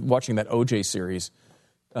acting. I'm watching that OJ series.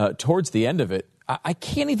 Towards the end of it, I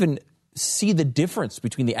can't even see the difference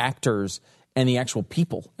between the actors and the actual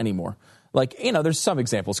people anymore. Like, there's some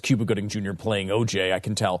examples. Cuba Gooding Jr. playing OJ, I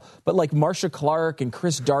can tell. But like Marcia Clark and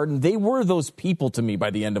Chris Darden, they were those people to me by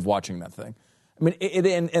the end of watching that thing. I mean,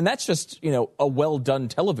 and that's just, a well-done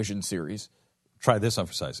television series. Try this on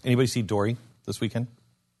for size. Anybody see Dory this weekend?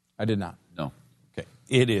 I did not. No. Okay.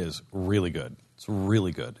 It is really good. It's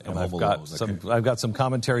really good. And I've got some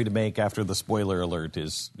commentary to make after the spoiler alert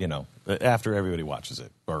is, after everybody watches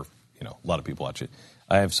it. Or a lot of people watch it.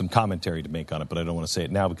 I have some commentary to make on it, but I don't want to say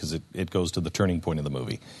it now because it goes to the turning point of the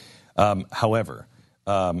movie. However,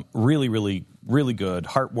 really, really, really good,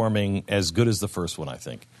 heartwarming, as good as the first one, I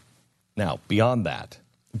think. Now, beyond that,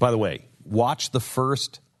 by the way, watch the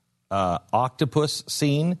first octopus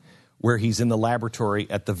scene where he's in the laboratory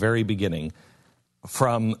at the very beginning.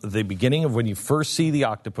 From the beginning of when you first see the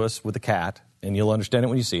octopus with the cat, and you'll understand it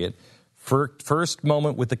when you see it, first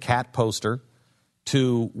moment with the cat poster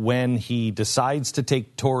to when he decides to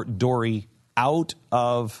take Dory out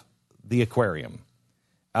of the aquarium,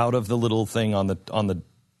 out of the little thing on the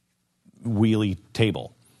wheelie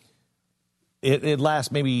table. It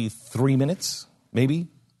lasts maybe 3 minutes, maybe.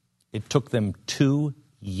 It took them 2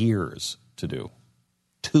 years to do.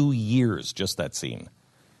 2 years, just that scene.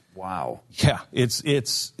 Wow. Yeah, it's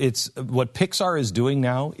what Pixar is doing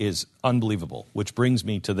now is unbelievable, which brings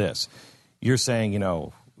me to this. You're saying,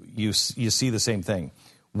 you see the same thing.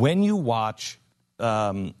 When you watch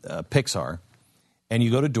Pixar and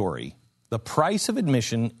you go to Dory, the price of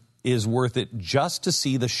admission is worth it just to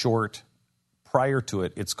see the short prior to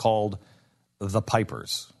it. It's called The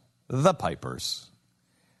Pipers. The Pipers.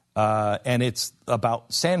 And it's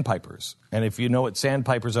about sandpipers. And if you know what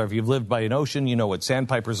sandpipers are, if you've lived by an ocean, you know what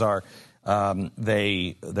sandpipers are.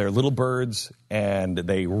 They're little birds, and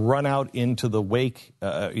they run out into the wake.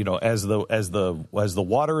 As the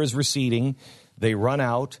water is receding, they run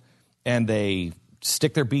out and they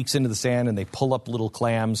stick their beaks into the sand and they pull up little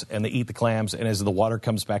clams and they eat the clams. And as the water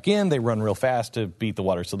comes back in, they run real fast to beat the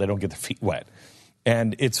water so they don't get their feet wet.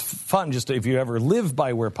 And it's fun if you ever live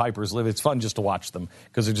by where pipers live, it's fun just to watch them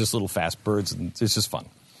because they're just little fast birds and it's just fun.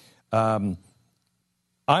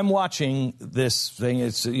 I'm watching this thing.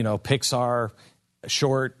 It's, Pixar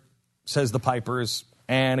short, says the Pipers,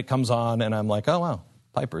 and it comes on, and I'm like, oh, wow,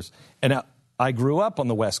 Pipers. And I grew up on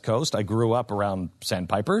the West Coast. I grew up around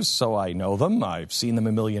sandpipers, so I know them. I've seen them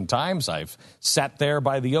a million times. I've sat there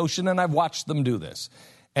by the ocean, and I've watched them do this.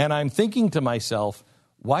 And I'm thinking to myself,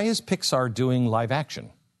 why is Pixar doing live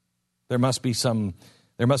action? There must be some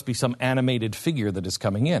animated figure that is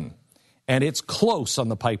coming in. And it's close on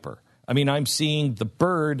the Piper. I mean, I'm seeing the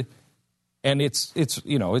bird, and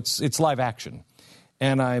it's live action.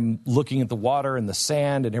 And I'm looking at the water and the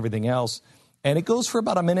sand and everything else. And it goes for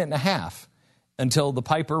about a minute and a half until the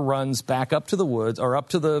Piper runs back up to the woods or up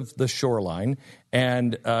to the shoreline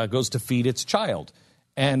and goes to feed its child.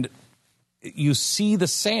 And you see the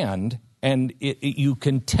sand, and you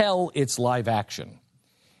can tell it's live action.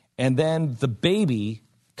 And then the baby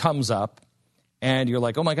comes up, and you're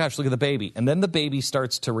like, oh, my gosh, look at the baby. And then the baby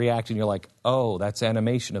starts to react, and you're like, oh, that's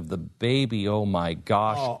animation of the baby. Oh, my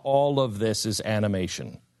gosh, all of this is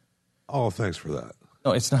animation. Oh, thanks for that.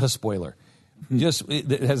 No, it's not a spoiler.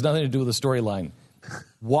 It has nothing to do with the storyline.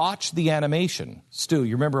 Watch the animation. Stu,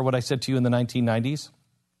 you remember what I said to you in the 1990s?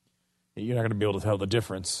 You're not going to be able to tell the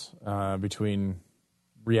difference between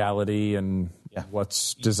reality and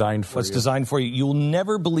what's designed for you. What's designed for you. You'll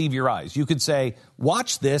never believe your eyes. You could say,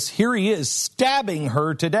 watch this. Here he is stabbing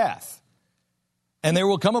her to death. And there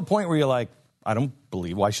will come a point where you're like,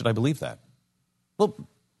 why should I believe that? Well,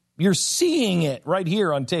 you're seeing it right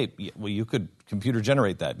here on tape. Well, you could computer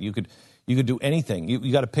generate that. You could do anything.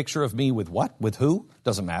 You got a picture of me with what? With who?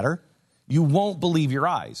 Doesn't matter. You won't believe your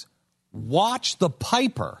eyes. Watch The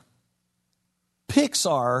Piper.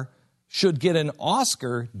 Pixar should get an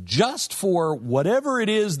Oscar just for whatever it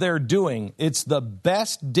is they're doing. It's the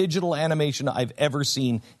best digital animation I've ever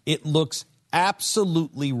seen. It looks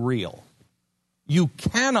absolutely real. You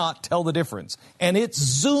cannot tell the difference. And it's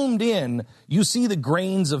zoomed in. You see the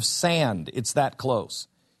grains of sand. It's that close.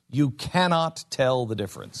 You cannot tell the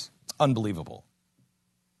difference. It's unbelievable.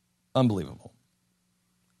 Unbelievable.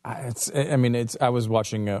 I was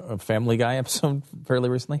watching a Family Guy episode fairly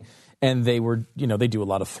recently, and they were, they do a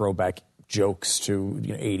lot of throwback jokes to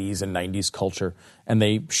 80s and 90s culture, and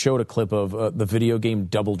they showed a clip of the video game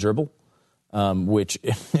Double Dribble, which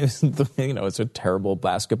is, it's a terrible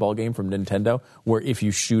basketball game from Nintendo, where if you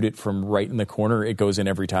shoot it from right in the corner, it goes in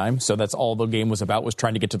every time. So that's all the game was about, was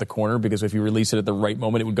trying to get to the corner, because if you release it at the right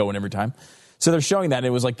moment, it would go in every time. So they're showing that, and it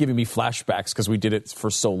was like giving me flashbacks because we did it for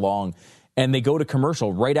so long. And they go to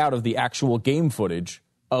commercial right out of the actual game footage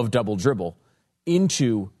of Double Dribble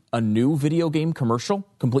into a new video game commercial,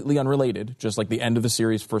 completely unrelated, just like the end of the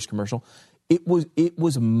series first commercial. It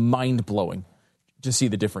was mind-blowing to see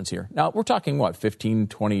the difference here. Now, we're talking, 15,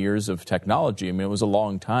 20 years of technology. I mean, it was a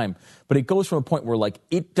long time. But it goes from a point where,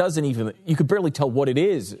 it doesn't even, you could barely tell what it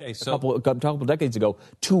is a couple decades ago,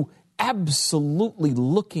 to absolutely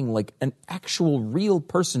looking like an actual real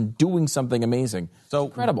person doing something amazing. So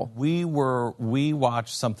incredible. We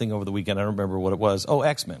watched something over the weekend. I don't remember what it was. Oh,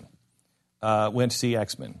 X-Men. went to see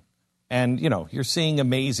X-Men. And, you know, you're seeing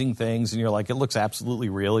amazing things, and you're like, it looks absolutely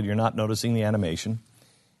real, and you're not noticing the animation.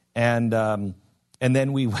 And then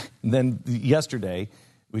yesterday,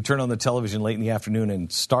 we turned on the television late in the afternoon,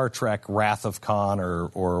 and Star Trek Wrath of Khan,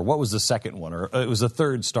 or what was the second one? Or it was the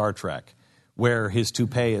third Star Trek, where his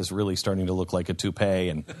toupee is really starting to look like a toupee.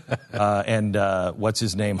 And what's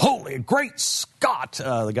his name? Holy great Scott!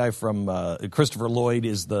 The guy from Christopher Lloyd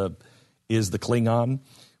is the Klingon,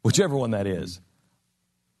 whichever one that is.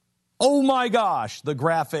 Oh my gosh, the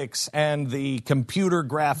graphics and the computer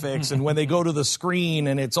graphics, and when they go to the screen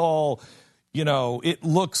and it's all, you know, it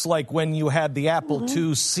looks like when you had the Apple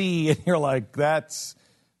IIc, and you're like, that's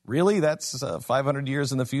 500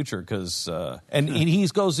 years in the future, because and he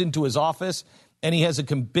goes into his office and he has a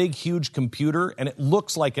big, huge computer, and it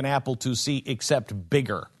looks like an Apple IIc except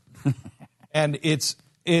bigger, and it's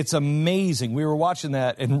amazing. We were watching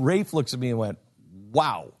that, and Rafe looks at me and went,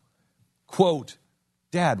 "Wow," quote,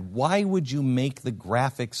 "Dad, why would you make the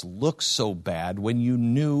graphics look so bad when you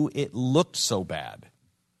knew it looked so bad?"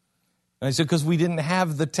 And I said, because we didn't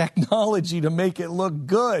have the technology to make it look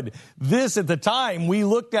good. This, at the time, we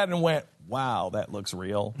looked at it and went, wow, that looks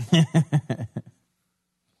real.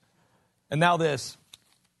 And now this.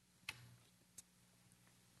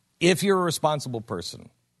 If you're a responsible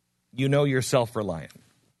person, you know you're self-reliant.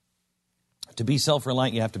 To be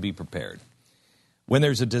self-reliant, you have to be prepared. When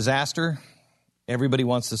there's a disaster, everybody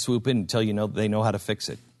wants to swoop in until you know they know how to fix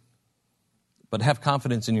it. But have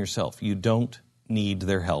confidence in yourself. You don't need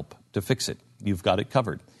their help to fix it. You've got it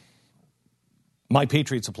covered. My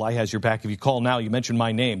Patriot Supply has your back. If you call now, you mention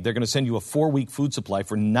my name, they're going to send you a 4-week food supply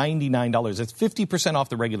for $99. That's 50% off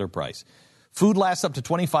the regular price. Food lasts up to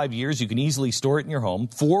 25 years. You can easily store it in your home.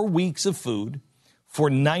 4 weeks of food for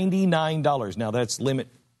 $99. Now, that's limit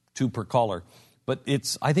 2 per caller. But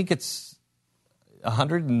I think it's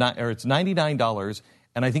 $99,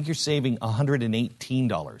 and I think you're saving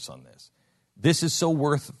 $118 on this. This is so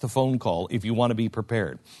worth the phone call if you want to be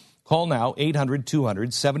prepared. Call now,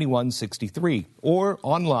 800-200-7163, or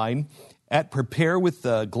online at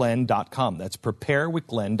preparewithglenn.com. That's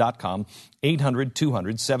preparewithglenn.com,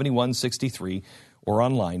 800-200-7163, or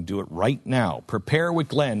online. Do it right now,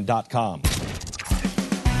 preparewithglenn.com.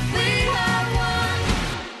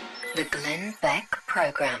 The Glenn Beck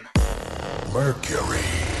Program. Mercury.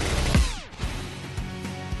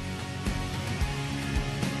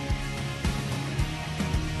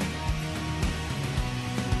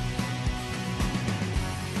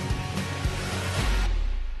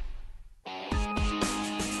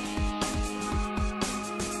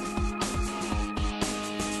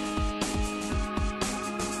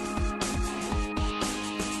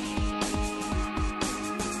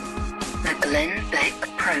 The Glenn Beck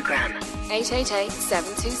Program.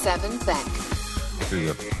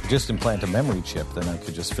 888-727-BECK. Just implant a memory chip, then I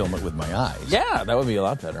could just film it with my eyes. Yeah, that would be a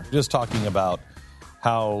lot better. Just talking about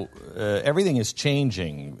how everything is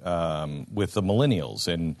changing with the millennials.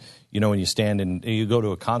 And, you know, when you stand and you go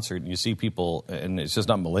to a concert and you see people, and it's just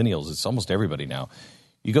not millennials, it's almost everybody now.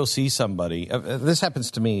 You go see somebody. This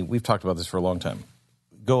happens to me. We've talked about this for a long time.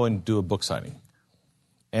 Go and do a book signing.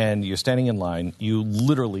 And you're standing in line. You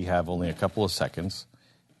literally have only a couple of seconds.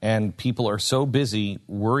 And people are so busy,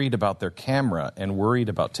 worried about their camera and worried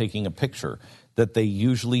about taking a picture, that they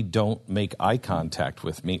usually don't make eye contact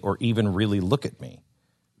with me or even really look at me.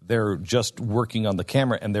 They're just working on the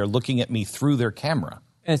camera, and they're looking at me through their camera.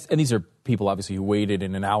 And these are people, obviously, who waited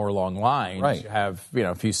in an hour-long line Right. to have, you know,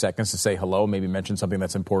 a few seconds to say hello, maybe mention something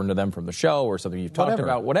that's important to them from the show or something you've talked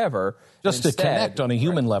about, whatever. Just to connect on a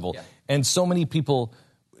human level. Yeah. And so many people,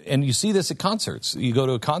 and you see this at concerts. You go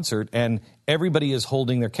to a concert, and everybody is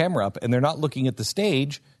holding their camera up, and they're not looking at the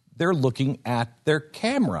stage. They're looking at their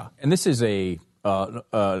camera. And this is a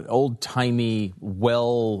old-timey,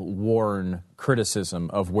 well-worn criticism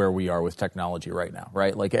of where we are with technology right now,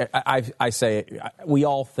 right? Like I say, we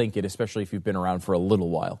all think it, especially if you've been around for a little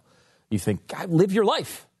while. You think, God, live your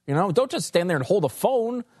life. You know, don't just stand there and hold a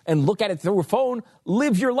phone and look at it through a phone.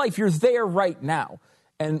 Live your life. You're there right now.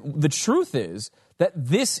 And the truth is that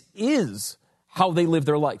this is how they live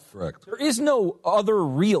their life. Correct. There is no other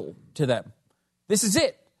real to them. This is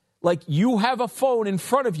it. Like, you have a phone in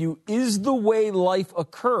front of you is the way life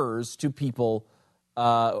occurs to people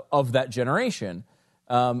of that generation.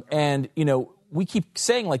 And, you know, we keep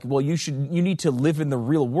saying, like, well, you need to live in the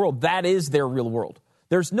real world. That is their real world.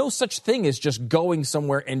 There's no such thing as just going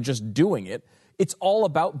somewhere and just doing it. It's all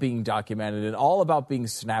about being documented and all about being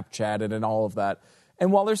Snapchatted and all of that.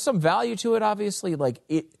 And while there's some value to it, obviously, like,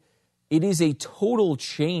 it is a total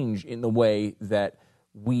change in the way that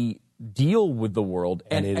we deal with the world.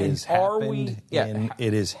 And it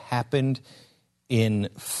has happened in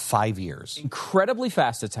 5 years. Incredibly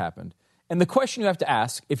fast it's happened. And the question you have to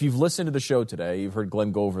ask, if you've listened to the show today, you've heard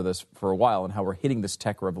Glenn go over this for a while and how we're hitting this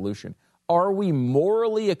tech revolution. Are we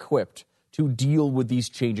morally equipped to deal with these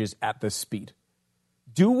changes at this speed?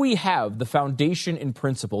 Do we have the foundation and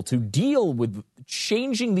principle to deal with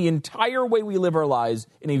changing the entire way we live our lives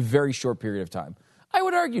in a very short period of time? I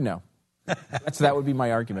would argue no. That would be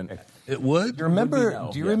my argument. It would? Do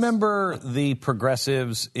you remember the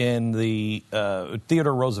progressives in the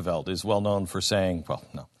Theodore Roosevelt is well known for saying, well,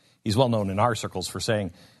 no, he's well known in our circles for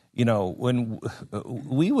saying, you know, when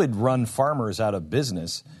we would run farmers out of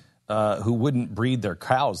business who wouldn't breed their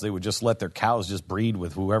cows, they would just let their cows just breed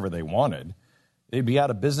with whoever they wanted. They'd be out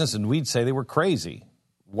of business, and we'd say they were crazy.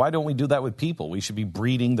 Why don't we do that with people? We should be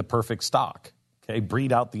breeding the perfect stock. Okay,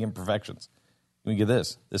 breed out the imperfections. Let me get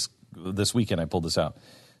this. This weekend I pulled this out.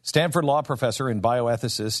 Stanford law professor and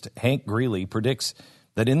bioethicist Hank Greeley predicts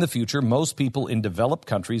that in the future, most people in developed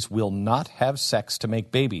countries will not have sex to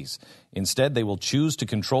make babies. Instead, they will choose to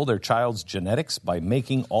control their child's genetics by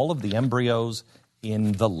making all of the embryos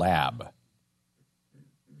in the lab.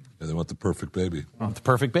 Yeah, they want the perfect baby. The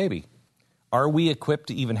perfect baby. Are we equipped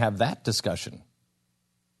to even have that discussion?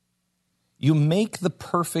 You make the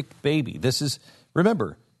perfect baby.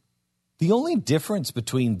 Remember, the only difference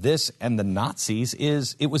between this and the Nazis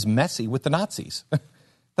is it was messy with the Nazis.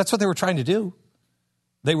 That's what they were trying to do.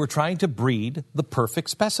 They were trying to breed the perfect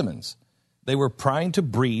specimens. They were trying to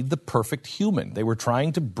breed the perfect human. They were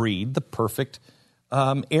trying to breed the perfect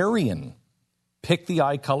Aryan. Pick the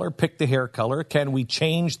eye color, pick the hair color. Can we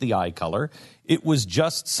change the eye color? It was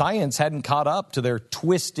just science hadn't caught up to their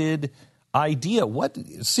twisted idea.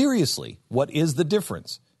 Seriously, what is the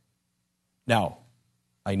difference? Now,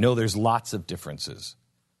 I know there's lots of differences,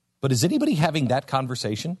 but is anybody having that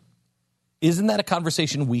conversation? Isn't that a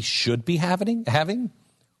conversation we should be having?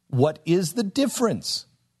 What is the difference?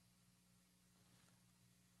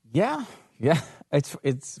 Yeah.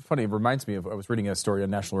 It's funny. It reminds me of, I was reading a story on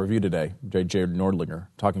National Review today, Jared Nordlinger,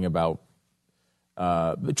 talking about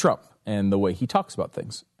Trump and the way he talks about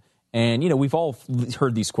things. And, you know, we've all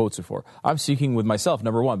heard these quotes before. I'm speaking with myself,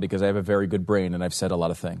 number one, because I have a very good brain and I've said a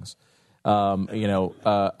lot of things.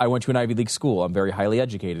 I went to an Ivy League school. I'm very highly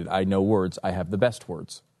educated. I know words. I have the best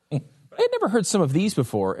words. I had never heard some of these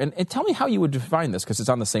before. And tell me how you would define this, because it's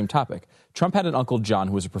on the same topic. Trump had an Uncle John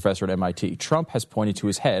who was a professor at MIT. Trump has pointed to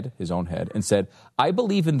his own head, and said, I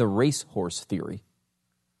believe in the racehorse theory.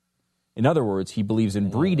 In other words, he believes in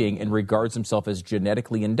breeding and regards himself as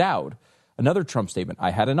genetically endowed. Another Trump statement,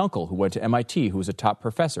 I had an uncle who went to MIT who was a top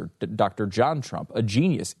professor, Dr. John Trump, a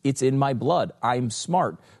genius. It's in my blood. I'm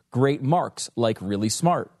smart. Great marks, like really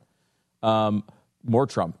smart. More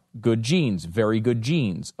Trump. Good genes, very good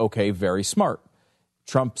genes. Okay, very smart.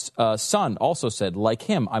 Trump's son also said, like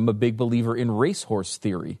him, I'm a big believer in racehorse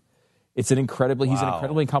theory. He's an incredibly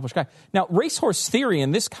accomplished guy. Now, racehorse theory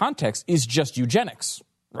in this context is just eugenics,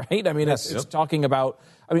 right? I mean, it's talking about,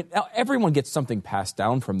 everyone gets something passed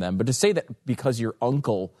down from them, but to say that because your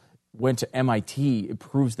uncle went to MIT, it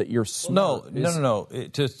proves that you're smart. No.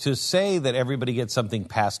 To say that everybody gets something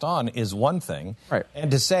passed on is one thing. Right.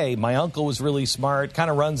 And to say, my uncle was really smart, kind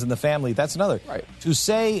of runs in the family, that's another. Right. To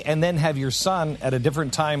say and then have your son at a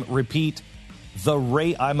different time repeat,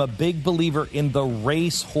 I'm a big believer in the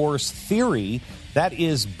racehorse theory, that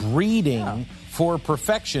is breeding for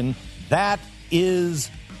perfection. That is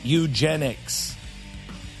eugenics.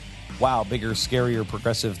 Wow, bigger, scarier,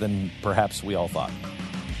 progressive than perhaps we all thought.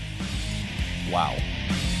 Wow.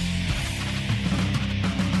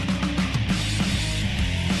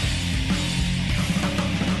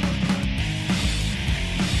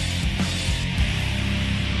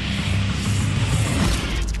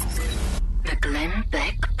 The Glenn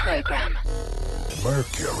Beck Program.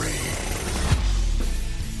 Mercury.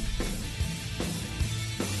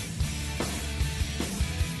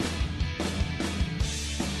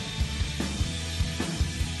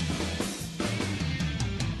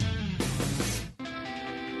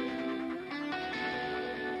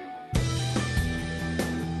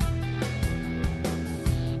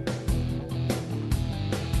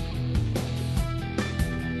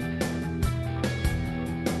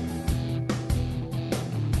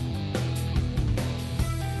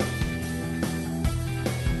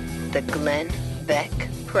 The Glenn Beck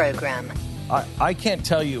Program. I can't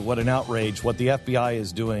tell you what an outrage what the FBI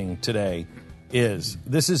is doing today is.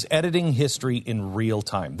 This is editing history in real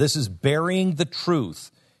time. This is burying the truth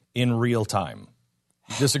in real time.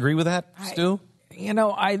 You disagree with that, Stu?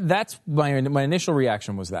 That's my initial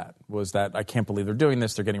reaction was that I can't believe they're doing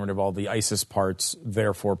this. They're getting rid of all the ISIS parts,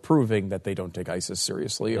 therefore proving that they don't take ISIS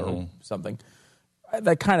seriously or something.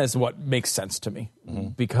 That kind of is what makes sense to me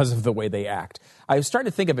because of the way they act. I was starting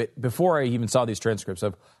to think of it before I even saw these transcripts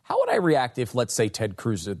of how would I react if, let's say, Ted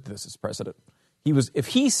Cruz did this as president. If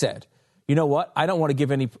he said, you know what, I don't want to give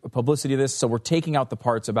any publicity to this, so we're taking out the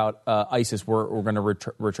parts about ISIS. We're going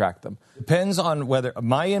to retract them. Depends on whether,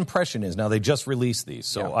 my impression is, now they just released these,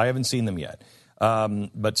 so I haven't seen them yet,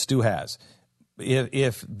 but Stu has.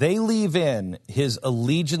 If they leave in his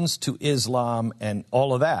allegiance to Islam and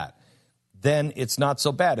all of that, then it's not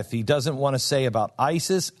so bad. If he doesn't want to say about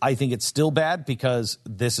ISIS, I think it's still bad because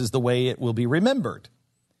this is the way it will be remembered.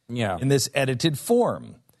 Yeah. In this edited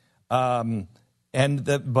form.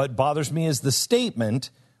 But bothers me is the statement,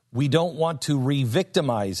 we don't want to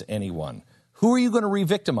re-victimize anyone. Who are you going to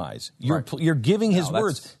re-victimize? You're giving his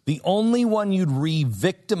words. The only one you'd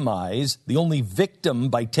re-victimize, the only victim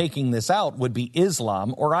by taking this out would be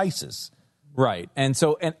Islam or ISIS. Right. And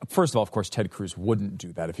first of all, of course, Ted Cruz wouldn't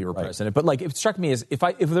do that if he were president. But it struck me as if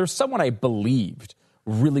there's someone I believed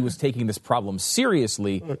really was taking this problem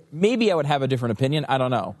seriously, maybe I would have a different opinion. I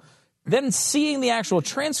don't know. Then seeing the actual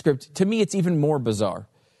transcript, to me, it's even more bizarre.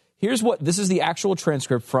 This is the actual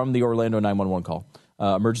transcript from the Orlando 911 call.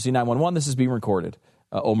 Emergency 911, this is being recorded.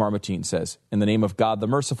 Omar Mateen says, in the name of God, the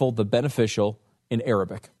merciful, the beneficial, in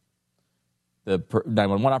Arabic. The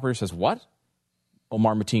 911 operator says, what?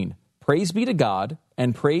 Omar Mateen, praise be to God,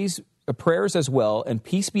 and prayers as well, and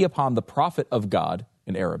peace be upon the prophet of God,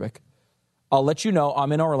 in Arabic. I'll let you know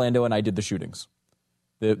I'm in Orlando and I did the shootings.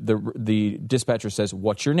 The dispatcher says,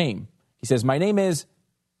 what's your name? He says, my name is,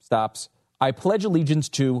 stops, I pledge allegiance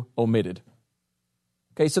to, omitted.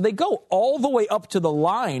 Okay, so they go all the way up to the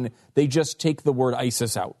line. They just take the word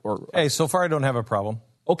ISIS out. Hey, so far I don't have a problem.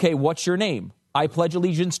 Okay, what's your name? I pledge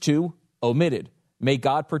allegiance to, omitted. May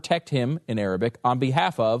God protect him, in Arabic, on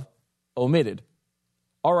behalf of, omitted.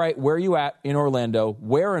 All right, where are you at in Orlando?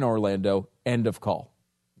 Where in Orlando? End of call.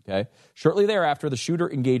 Okay. Shortly thereafter, the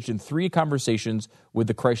shooter engaged in 3 conversations with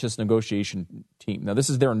the negotiation team. Now, this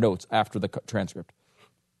is their notes after the transcript.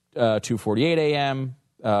 2:48 a.m.,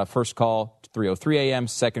 first call, 3:03 a.m.,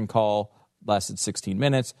 second call lasted 16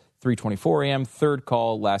 minutes, 3:24 a.m., third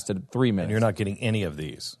call lasted 3 minutes. And you're not getting any of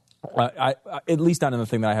these. At least not in the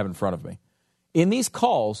thing that I have in front of me. In these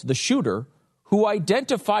calls, the shooter who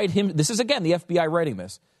identified him, this is again the FBI writing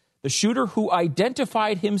this, the shooter who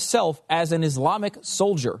identified himself as an Islamic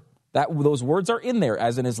soldier, those words are in there,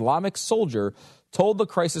 as an Islamic soldier, told the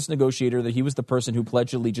crisis negotiator that he was the person who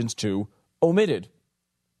pledged allegiance to, omitted.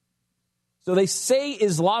 So they say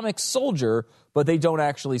Islamic soldier, but they don't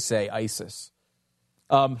actually say ISIS.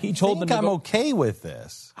 He told them, I'm okay with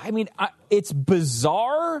this. I mean, it's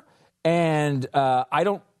bizarre, and I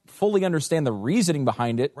don't fully understand the reasoning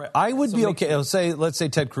behind it. Right. I would be okay. Let's say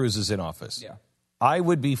Ted Cruz is in office. Yeah. I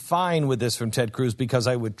would be fine with this from Ted Cruz because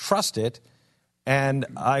I would trust it, and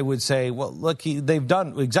I would say, well, look, they've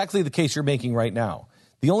done exactly the case you're making right now.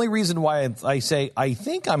 The only reason why I say I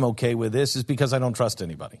think I'm okay with this is because I don't trust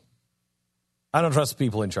anybody. I don't trust the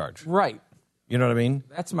people in charge. Right. You know what I mean?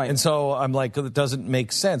 And so I'm like, it doesn't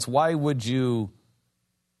make sense. Why would you?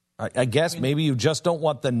 I guess maybe you just don't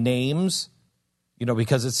want the names,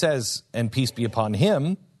 because it says, and peace be upon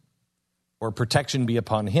him, or protection be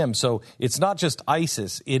upon him. So it's not just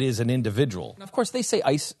ISIS, it is an individual. And of course, they say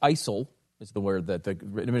ISIL is the word that the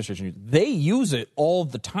administration uses. They use it all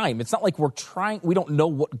the time. It's not like we don't know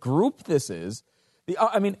what group this is.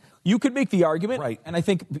 You could make the argument, right? And I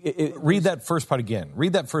think read that first part again.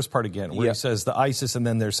 Read that first part again, where he says the ISIS, and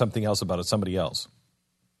then there's something else about it, somebody else.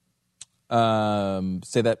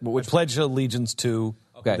 Say that. Which pledge allegiance to?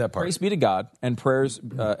 Okay. That part. Praise be to God, and prayers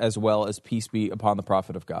as well as peace be upon the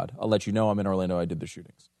prophet of God. I'll let you know I'm in Orlando. I did the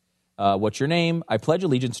shootings. What's your name? I pledge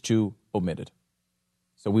allegiance to, omitted.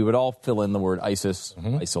 So we would all fill in the word ISIS,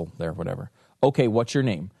 ISIL, there, whatever. Okay, what's your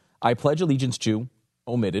name? I pledge allegiance to,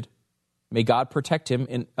 omitted. May God protect him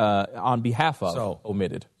on behalf of,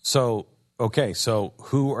 omitted. So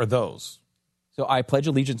who are those? So I pledge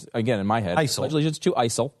allegiance, again, in my head. ISIL. I pledge allegiance to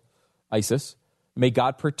ISIS. May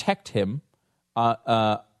God protect him.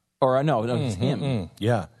 It's him.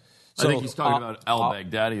 Yeah. So, I think he's talking about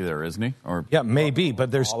al-Baghdadi there, isn't he? Yeah, maybe, but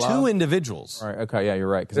there's two individuals. All right, okay, yeah, you're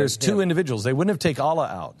right. There's two individuals. They wouldn't have taken Allah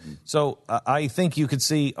out. So I think you could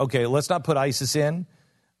see, okay, let's not put ISIS in,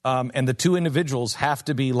 and the two individuals have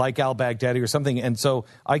to be like al-Baghdadi or something. And so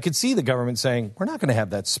I could see the government saying, we're not going to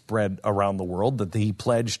have that spread around the world that he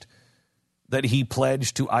pledged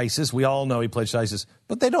to ISIS. We all know he pledged to ISIS,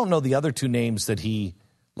 but they don't know the other two names that he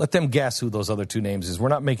Let them guess who those other two names is. We're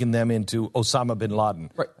not making them into Osama bin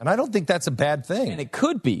Laden. Right. And I don't think that's a bad thing. And it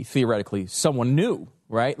could be, theoretically, someone new,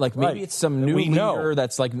 right? Like maybe it's some new leader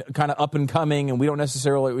that's like kind of up and coming and we're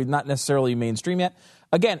not necessarily mainstream yet.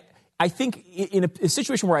 Again, I think in a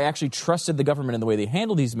situation where I actually trusted the government in the way they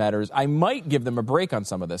handle these matters, I might give them a break on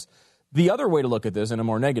some of this. The other way to look at this in a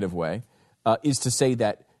more negative way is to say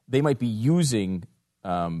that they might be using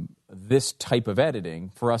this type of editing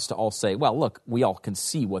for us to all say, well, look, we all can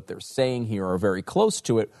see what they're saying here or very close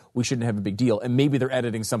to it. We shouldn't have a big deal. And maybe they're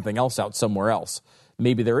editing something else out somewhere else.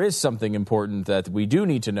 Maybe there is something important that we do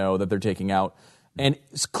need to know that they're taking out. And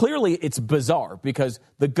clearly it's bizarre because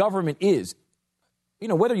the government is,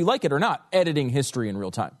 whether you like it or not, editing history in real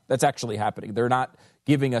time. That's actually happening. They're not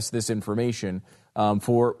giving us this information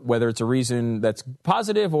for whether it's a reason that's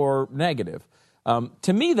positive or negative.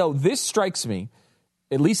 To me, though, this strikes me,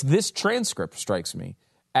 at least this transcript strikes me,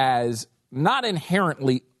 as not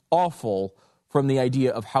inherently awful from the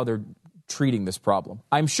idea of how they're treating this problem.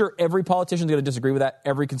 I'm sure every politician is going to disagree with that.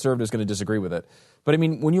 Every conservative is going to disagree with it. But,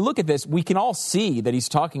 when you look at this, we can all see that he's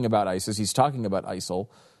talking about ISIS. He's talking about ISIL.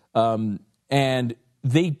 And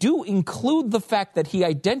they do include the fact that he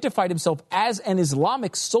identified himself as an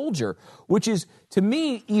Islamic soldier, which is, to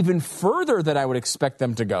me, even further than I would expect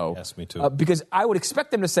them to go. Yes, me too. Because I would expect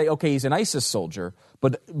them to say, okay, he's an ISIS soldier,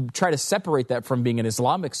 but try to separate that from being an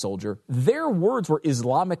Islamic soldier. Their words were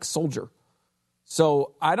Islamic soldier.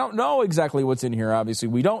 So I don't know exactly what's in here. Obviously,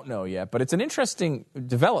 we don't know yet, but it's an interesting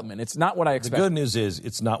development. It's not what I expected. The good news is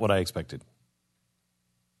it's not what I expected.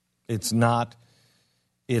 It's not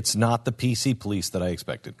the PC police that I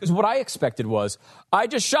expected. Because what I expected was, I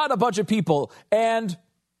just shot a bunch of people and ...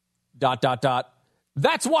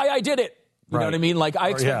 That's why I did it. You know what I mean? Like, I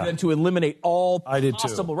expected them to eliminate all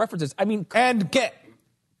possible references. And get... ...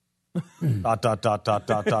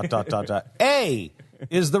 A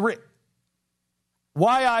is the...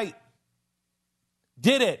 why I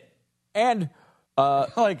did it. And...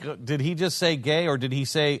 did he just say gay, or did he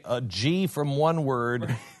say a G from one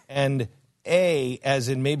word and... A, as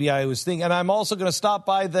in maybe I was thinking, and I'm also going to stop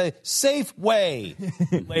by the Safeway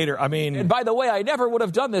later. And by the way, I never would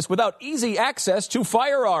have done this without easy access to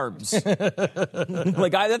firearms.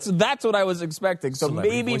 That's what I was expecting. So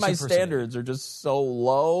maybe my standards are just so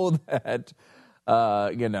low that,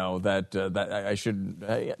 that I should.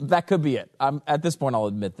 That could be it. At this point, I'll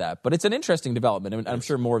admit that. But it's an interesting development, and I'm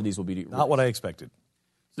sure more of these will be not what I expected.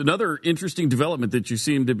 It's another interesting development that you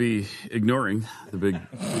seem to be ignoring, the big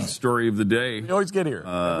story of the day. We always get here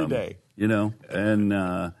every day. And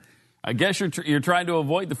I guess you're trying to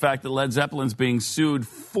avoid the fact that Led Zeppelin's being sued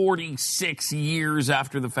 46 years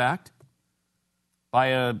after the fact by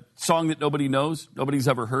a song that nobody knows, nobody's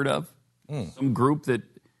ever heard of. Some group that,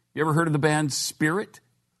 you ever heard of the band Spirit?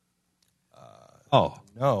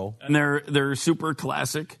 No. And their super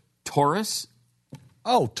classic, Taurus.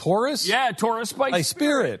 Oh, Taurus? Yeah, Taurus by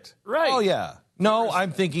Spirit. Right. Oh, yeah. No,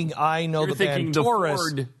 I'm thinking I know the band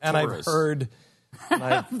Taurus, and I've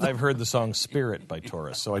heard the song Spirit by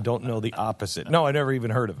Taurus, so I don't know the opposite. No, I never even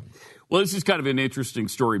heard of him. Well, this is kind of an interesting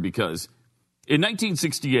story because in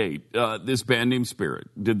 1968, this band named Spirit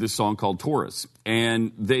did this song called Taurus,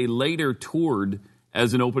 and they later toured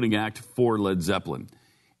as an opening act for Led Zeppelin.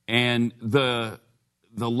 And the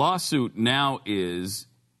lawsuit now is...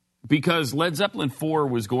 because Led Zeppelin 4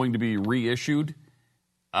 was going to be reissued,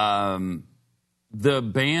 the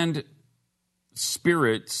band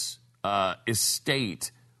Spirit's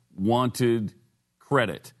estate wanted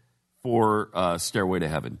credit for Stairway to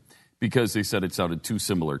Heaven because they said it sounded too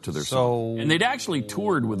similar to their song. And they'd actually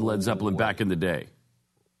toured with Led Zeppelin back in the day.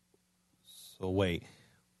 So wait.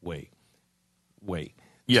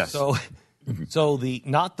 Yes. So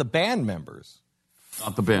not the band members.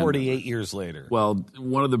 Not the band. 48 years later. Well,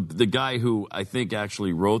 one of the guy who I think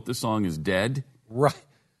actually wrote the song is dead. Right.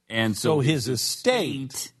 And so his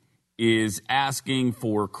estate is asking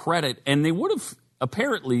for credit. And they would have,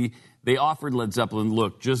 apparently, they offered Led Zeppelin,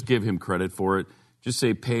 look, just give him credit for it. Just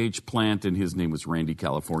say Page Plant, and his name was Randy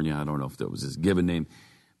California. I don't know if that was his given name.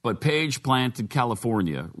 But Page Plant in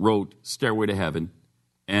California wrote Stairway to Heaven,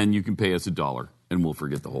 and you can pay us $1, and we'll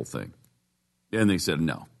forget the whole thing. And they said,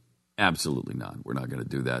 no, absolutely not. We're not going to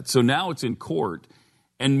do that. So now it's in court,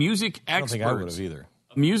 and music experts... I don't think I would have either.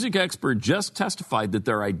 A music expert just testified that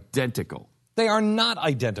they're identical. They are not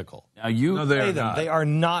identical. Now you No, they are not. They are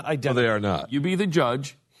not identical. No, they are not. You be the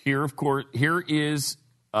judge. Here, of course, here is...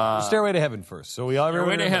 Stairway to Heaven first. So we all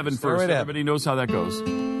Stairway to Heaven first. Everybody knows how that goes. Got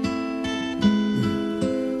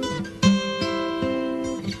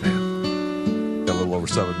a little over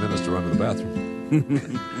 7 minutes to run to the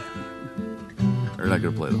bathroom. We're not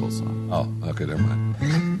going to play the whole song. Oh, okay, never mind.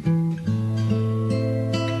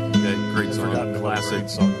 Okay, great song. Classic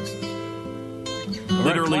song.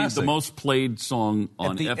 Literally Classic. the most played song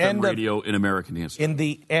on FM radio in American history. At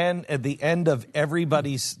the end of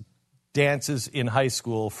everybody's dances in high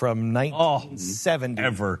school from 1970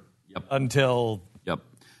 until the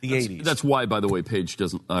 80s. That's why, by the way, Page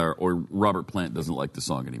doesn't, or Robert Plant doesn't like the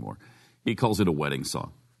song anymore. He calls it a wedding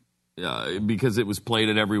song. Because it was played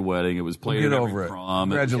at every wedding. It was played at every prom.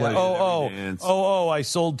 Congratulations. I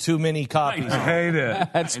sold too many copies. I hate it.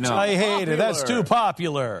 I hate it. That's too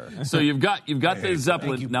popular. So you've got the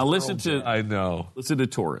Zeppelin. Now listen to listen to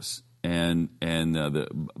Taurus and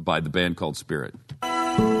by the band called Spirit.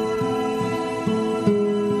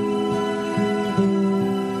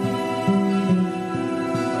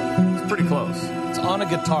 It's pretty close. It's on a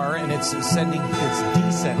guitar and it's descending,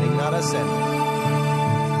 not ascending.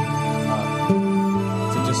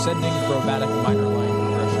 Ascending chromatic minor line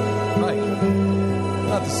progression. Right.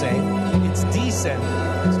 Not the same. It's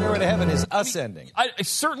descending. Stairway to Heaven is ascending. I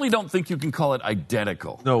certainly don't think you can call it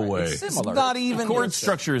identical. No way. It's not even. The chord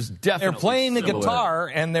structure is definitely They're playing the similar. guitar,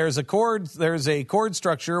 and there's a chord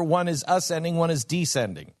structure. One is ascending, one is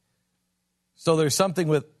descending. So there's something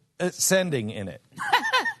with ascending in it.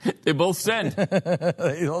 They both send.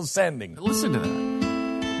 They both sending. Listen to that.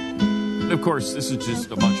 And of course, this is just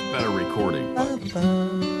a much better recording.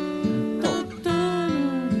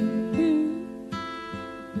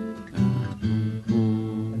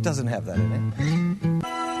 It doesn't have that in it.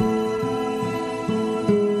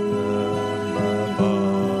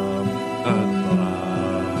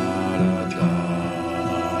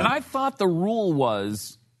 And I thought the rule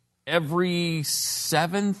was every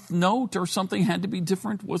seventh note or something had to be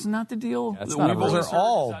different. Wasn't that the deal? Those are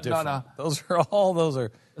all different. Those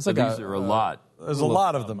are. It's like these are a lot. There's a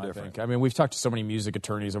lot of them different. I mean, we've talked to so many music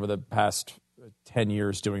attorneys over the past 10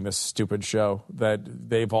 years doing this stupid show that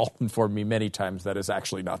they've all informed me many times that is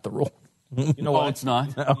actually not the rule. You know what? It's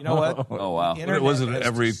not. You know what? Oh, wow. It wasn't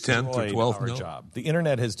every 10th or 12th note. Job. The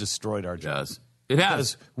internet has destroyed our job. Yes. It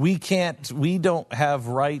has. Because we don't have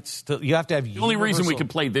rights to, you have to have The only reason we can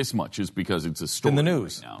play this much is because it's a story. in the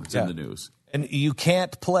news. Right now. It's in the news. And you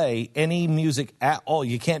can't play any music at all.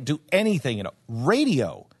 You can't do anything.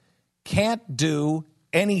 Radio can't do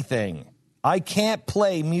anything. I can't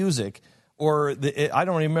play music I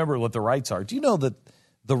don't remember what the rights are. Do you know that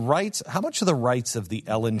the rights, how much are the rights of the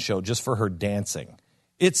Ellen Show just for her dancing?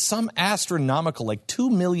 It's some astronomical, like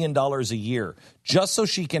 $2 million a year, just so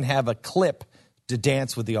she can have a clip to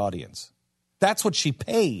dance with the audience. That's what she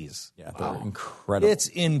pays. Yeah, they're incredible. It's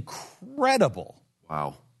incredible.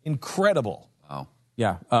 Wow. Incredible. Wow.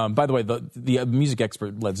 Yeah. By the way, the music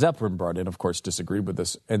expert Led Zeppelin brought in, of course, disagreed with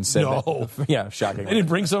this and said that, yeah, shocking. They didn't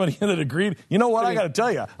bring somebody in that agreed. You know what? I got to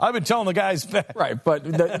tell you, I've been telling the guys back. Right, but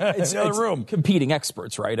it's the other room. Competing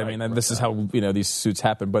experts, right? I mean, and this is how these suits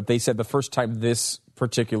happen. But they said the first time this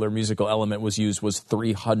particular musical element was used was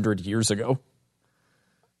 300 years ago.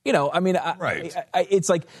 I mean, it's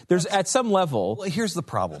like there's at some level. Well, here's the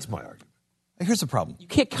problem. That's my argument. Here's the problem. You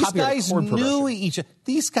can't copy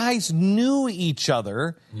These guys knew each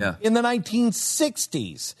other in the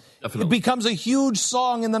 1960s. Definitely. It becomes a huge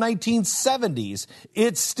song in the 1970s.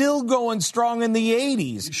 It's still going strong in the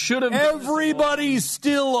 80s. Everybody's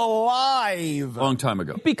still alive. Long time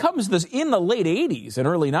ago. It becomes this in the late 80s and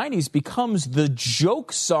early 90s becomes the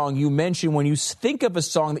joke song you mention when you think of a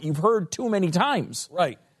song that you've heard too many times.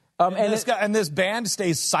 Right. And this band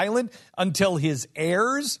stays silent until his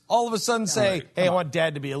heirs all of a sudden say, hey, I want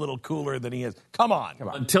Dad to be a little cooler than he is. Come on.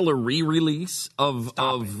 Until a re-release of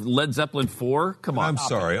Led Zeppelin 4? Come on. I'm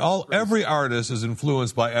sorry. Every artist is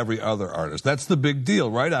influenced by every other artist. That's the big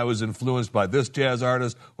deal, right? I was influenced by this jazz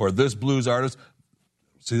artist or this blues artist.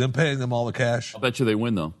 See them paying them all the cash. I bet you they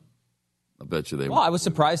win, though. I bet you they win. Well, I was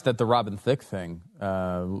surprised at the Robin Thicke thing,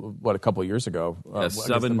 a couple of years ago. Against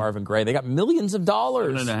the Marvin Gaye. They got millions of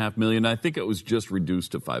dollars. $7.5 million. I think it was just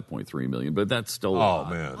reduced to $5.3 million, but that's still a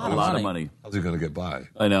lot of money. How's he going to get by?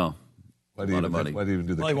 I know. Why do you even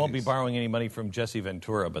do that? Well, he won't be borrowing any money from Jesse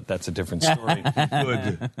Ventura, but that's a different story.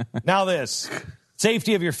 Good. Now this.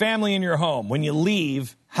 Safety of your family and your home. When you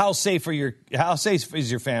leave, how safe is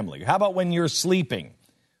your family? How about when you're sleeping?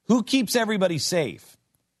 Who keeps everybody safe?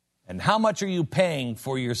 And how much are you paying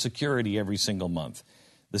for your security every single month?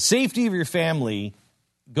 The safety of your family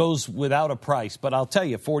goes without a price, but I'll tell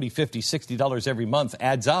you, $40, $50, $60 every month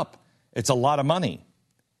adds up. It's a lot of money.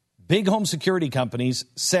 Big home security companies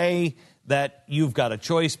say that you've got a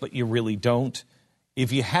choice, but you really don't.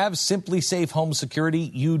 If you have Simply Safe Home Security,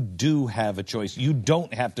 you do have a choice. You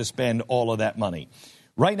don't have to spend all of that money.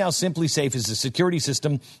 Right now, Simply Safe is a security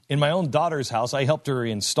system in my own daughter's house. I helped her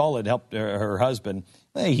install it, helped her husband.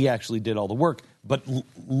 He actually did all the work. But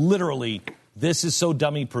literally, this is so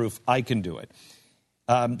dummy-proof, I can do it.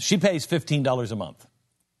 She pays $15 a month.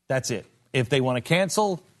 That's it. If they want to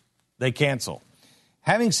cancel, they cancel.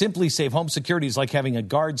 Having Simply Safe home security is like having a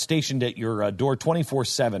guard stationed at your door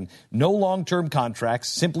 24/7. No long-term contracts.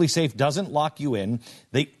 Simply Safe doesn't lock you in.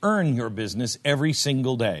 They earn your business every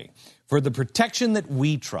single day. For the protection that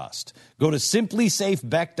we trust, go to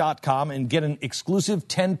simplysafebeck.com and get an exclusive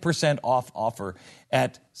 10% off offer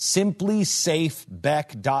at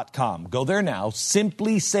simplysafebeck.com. Go there now,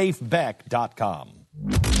 simplysafebeck.com.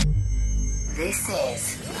 This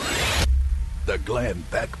is The Glenn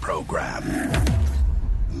Beck Program.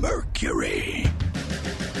 Mercury.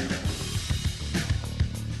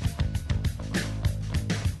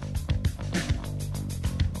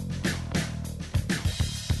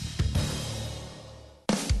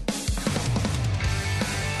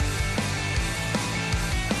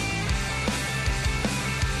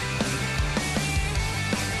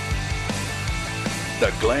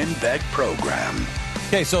 The Glenn Beck Program.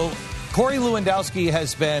 Okay, so Corey Lewandowski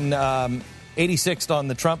has been 86th on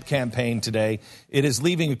the Trump campaign today. It is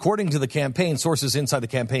leaving, according to the campaign, sources inside the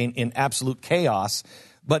campaign, in absolute chaos.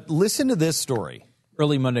 But listen to this story.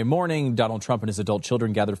 Early Monday morning, Donald Trump and his adult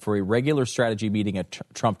children gathered for a regular strategy meeting at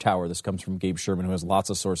Trump Tower. This comes from Gabe Sherman, who has lots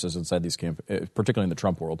of sources inside these particularly in the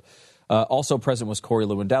Trump world. Also present was Corey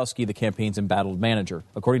Lewandowski, the campaign's embattled manager.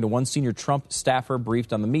 According to one senior Trump staffer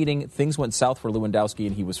briefed on the meeting, things went south for Lewandowski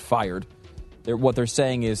and he was fired. What they're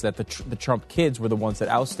saying is that the Trump kids were the ones that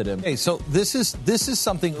ousted him. Okay, so this is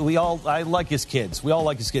something I like his kids. We all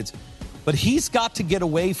like his kids. But he's got to get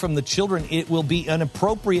away from the children. It will be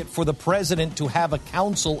inappropriate for the president to have a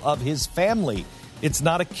council of his family. It's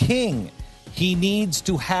not a king. He needs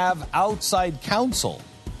to have outside counsel,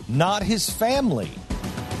 not his family.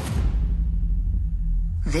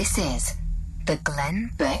 This is the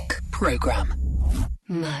Glenn Beck Program.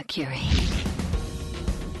 Mercury.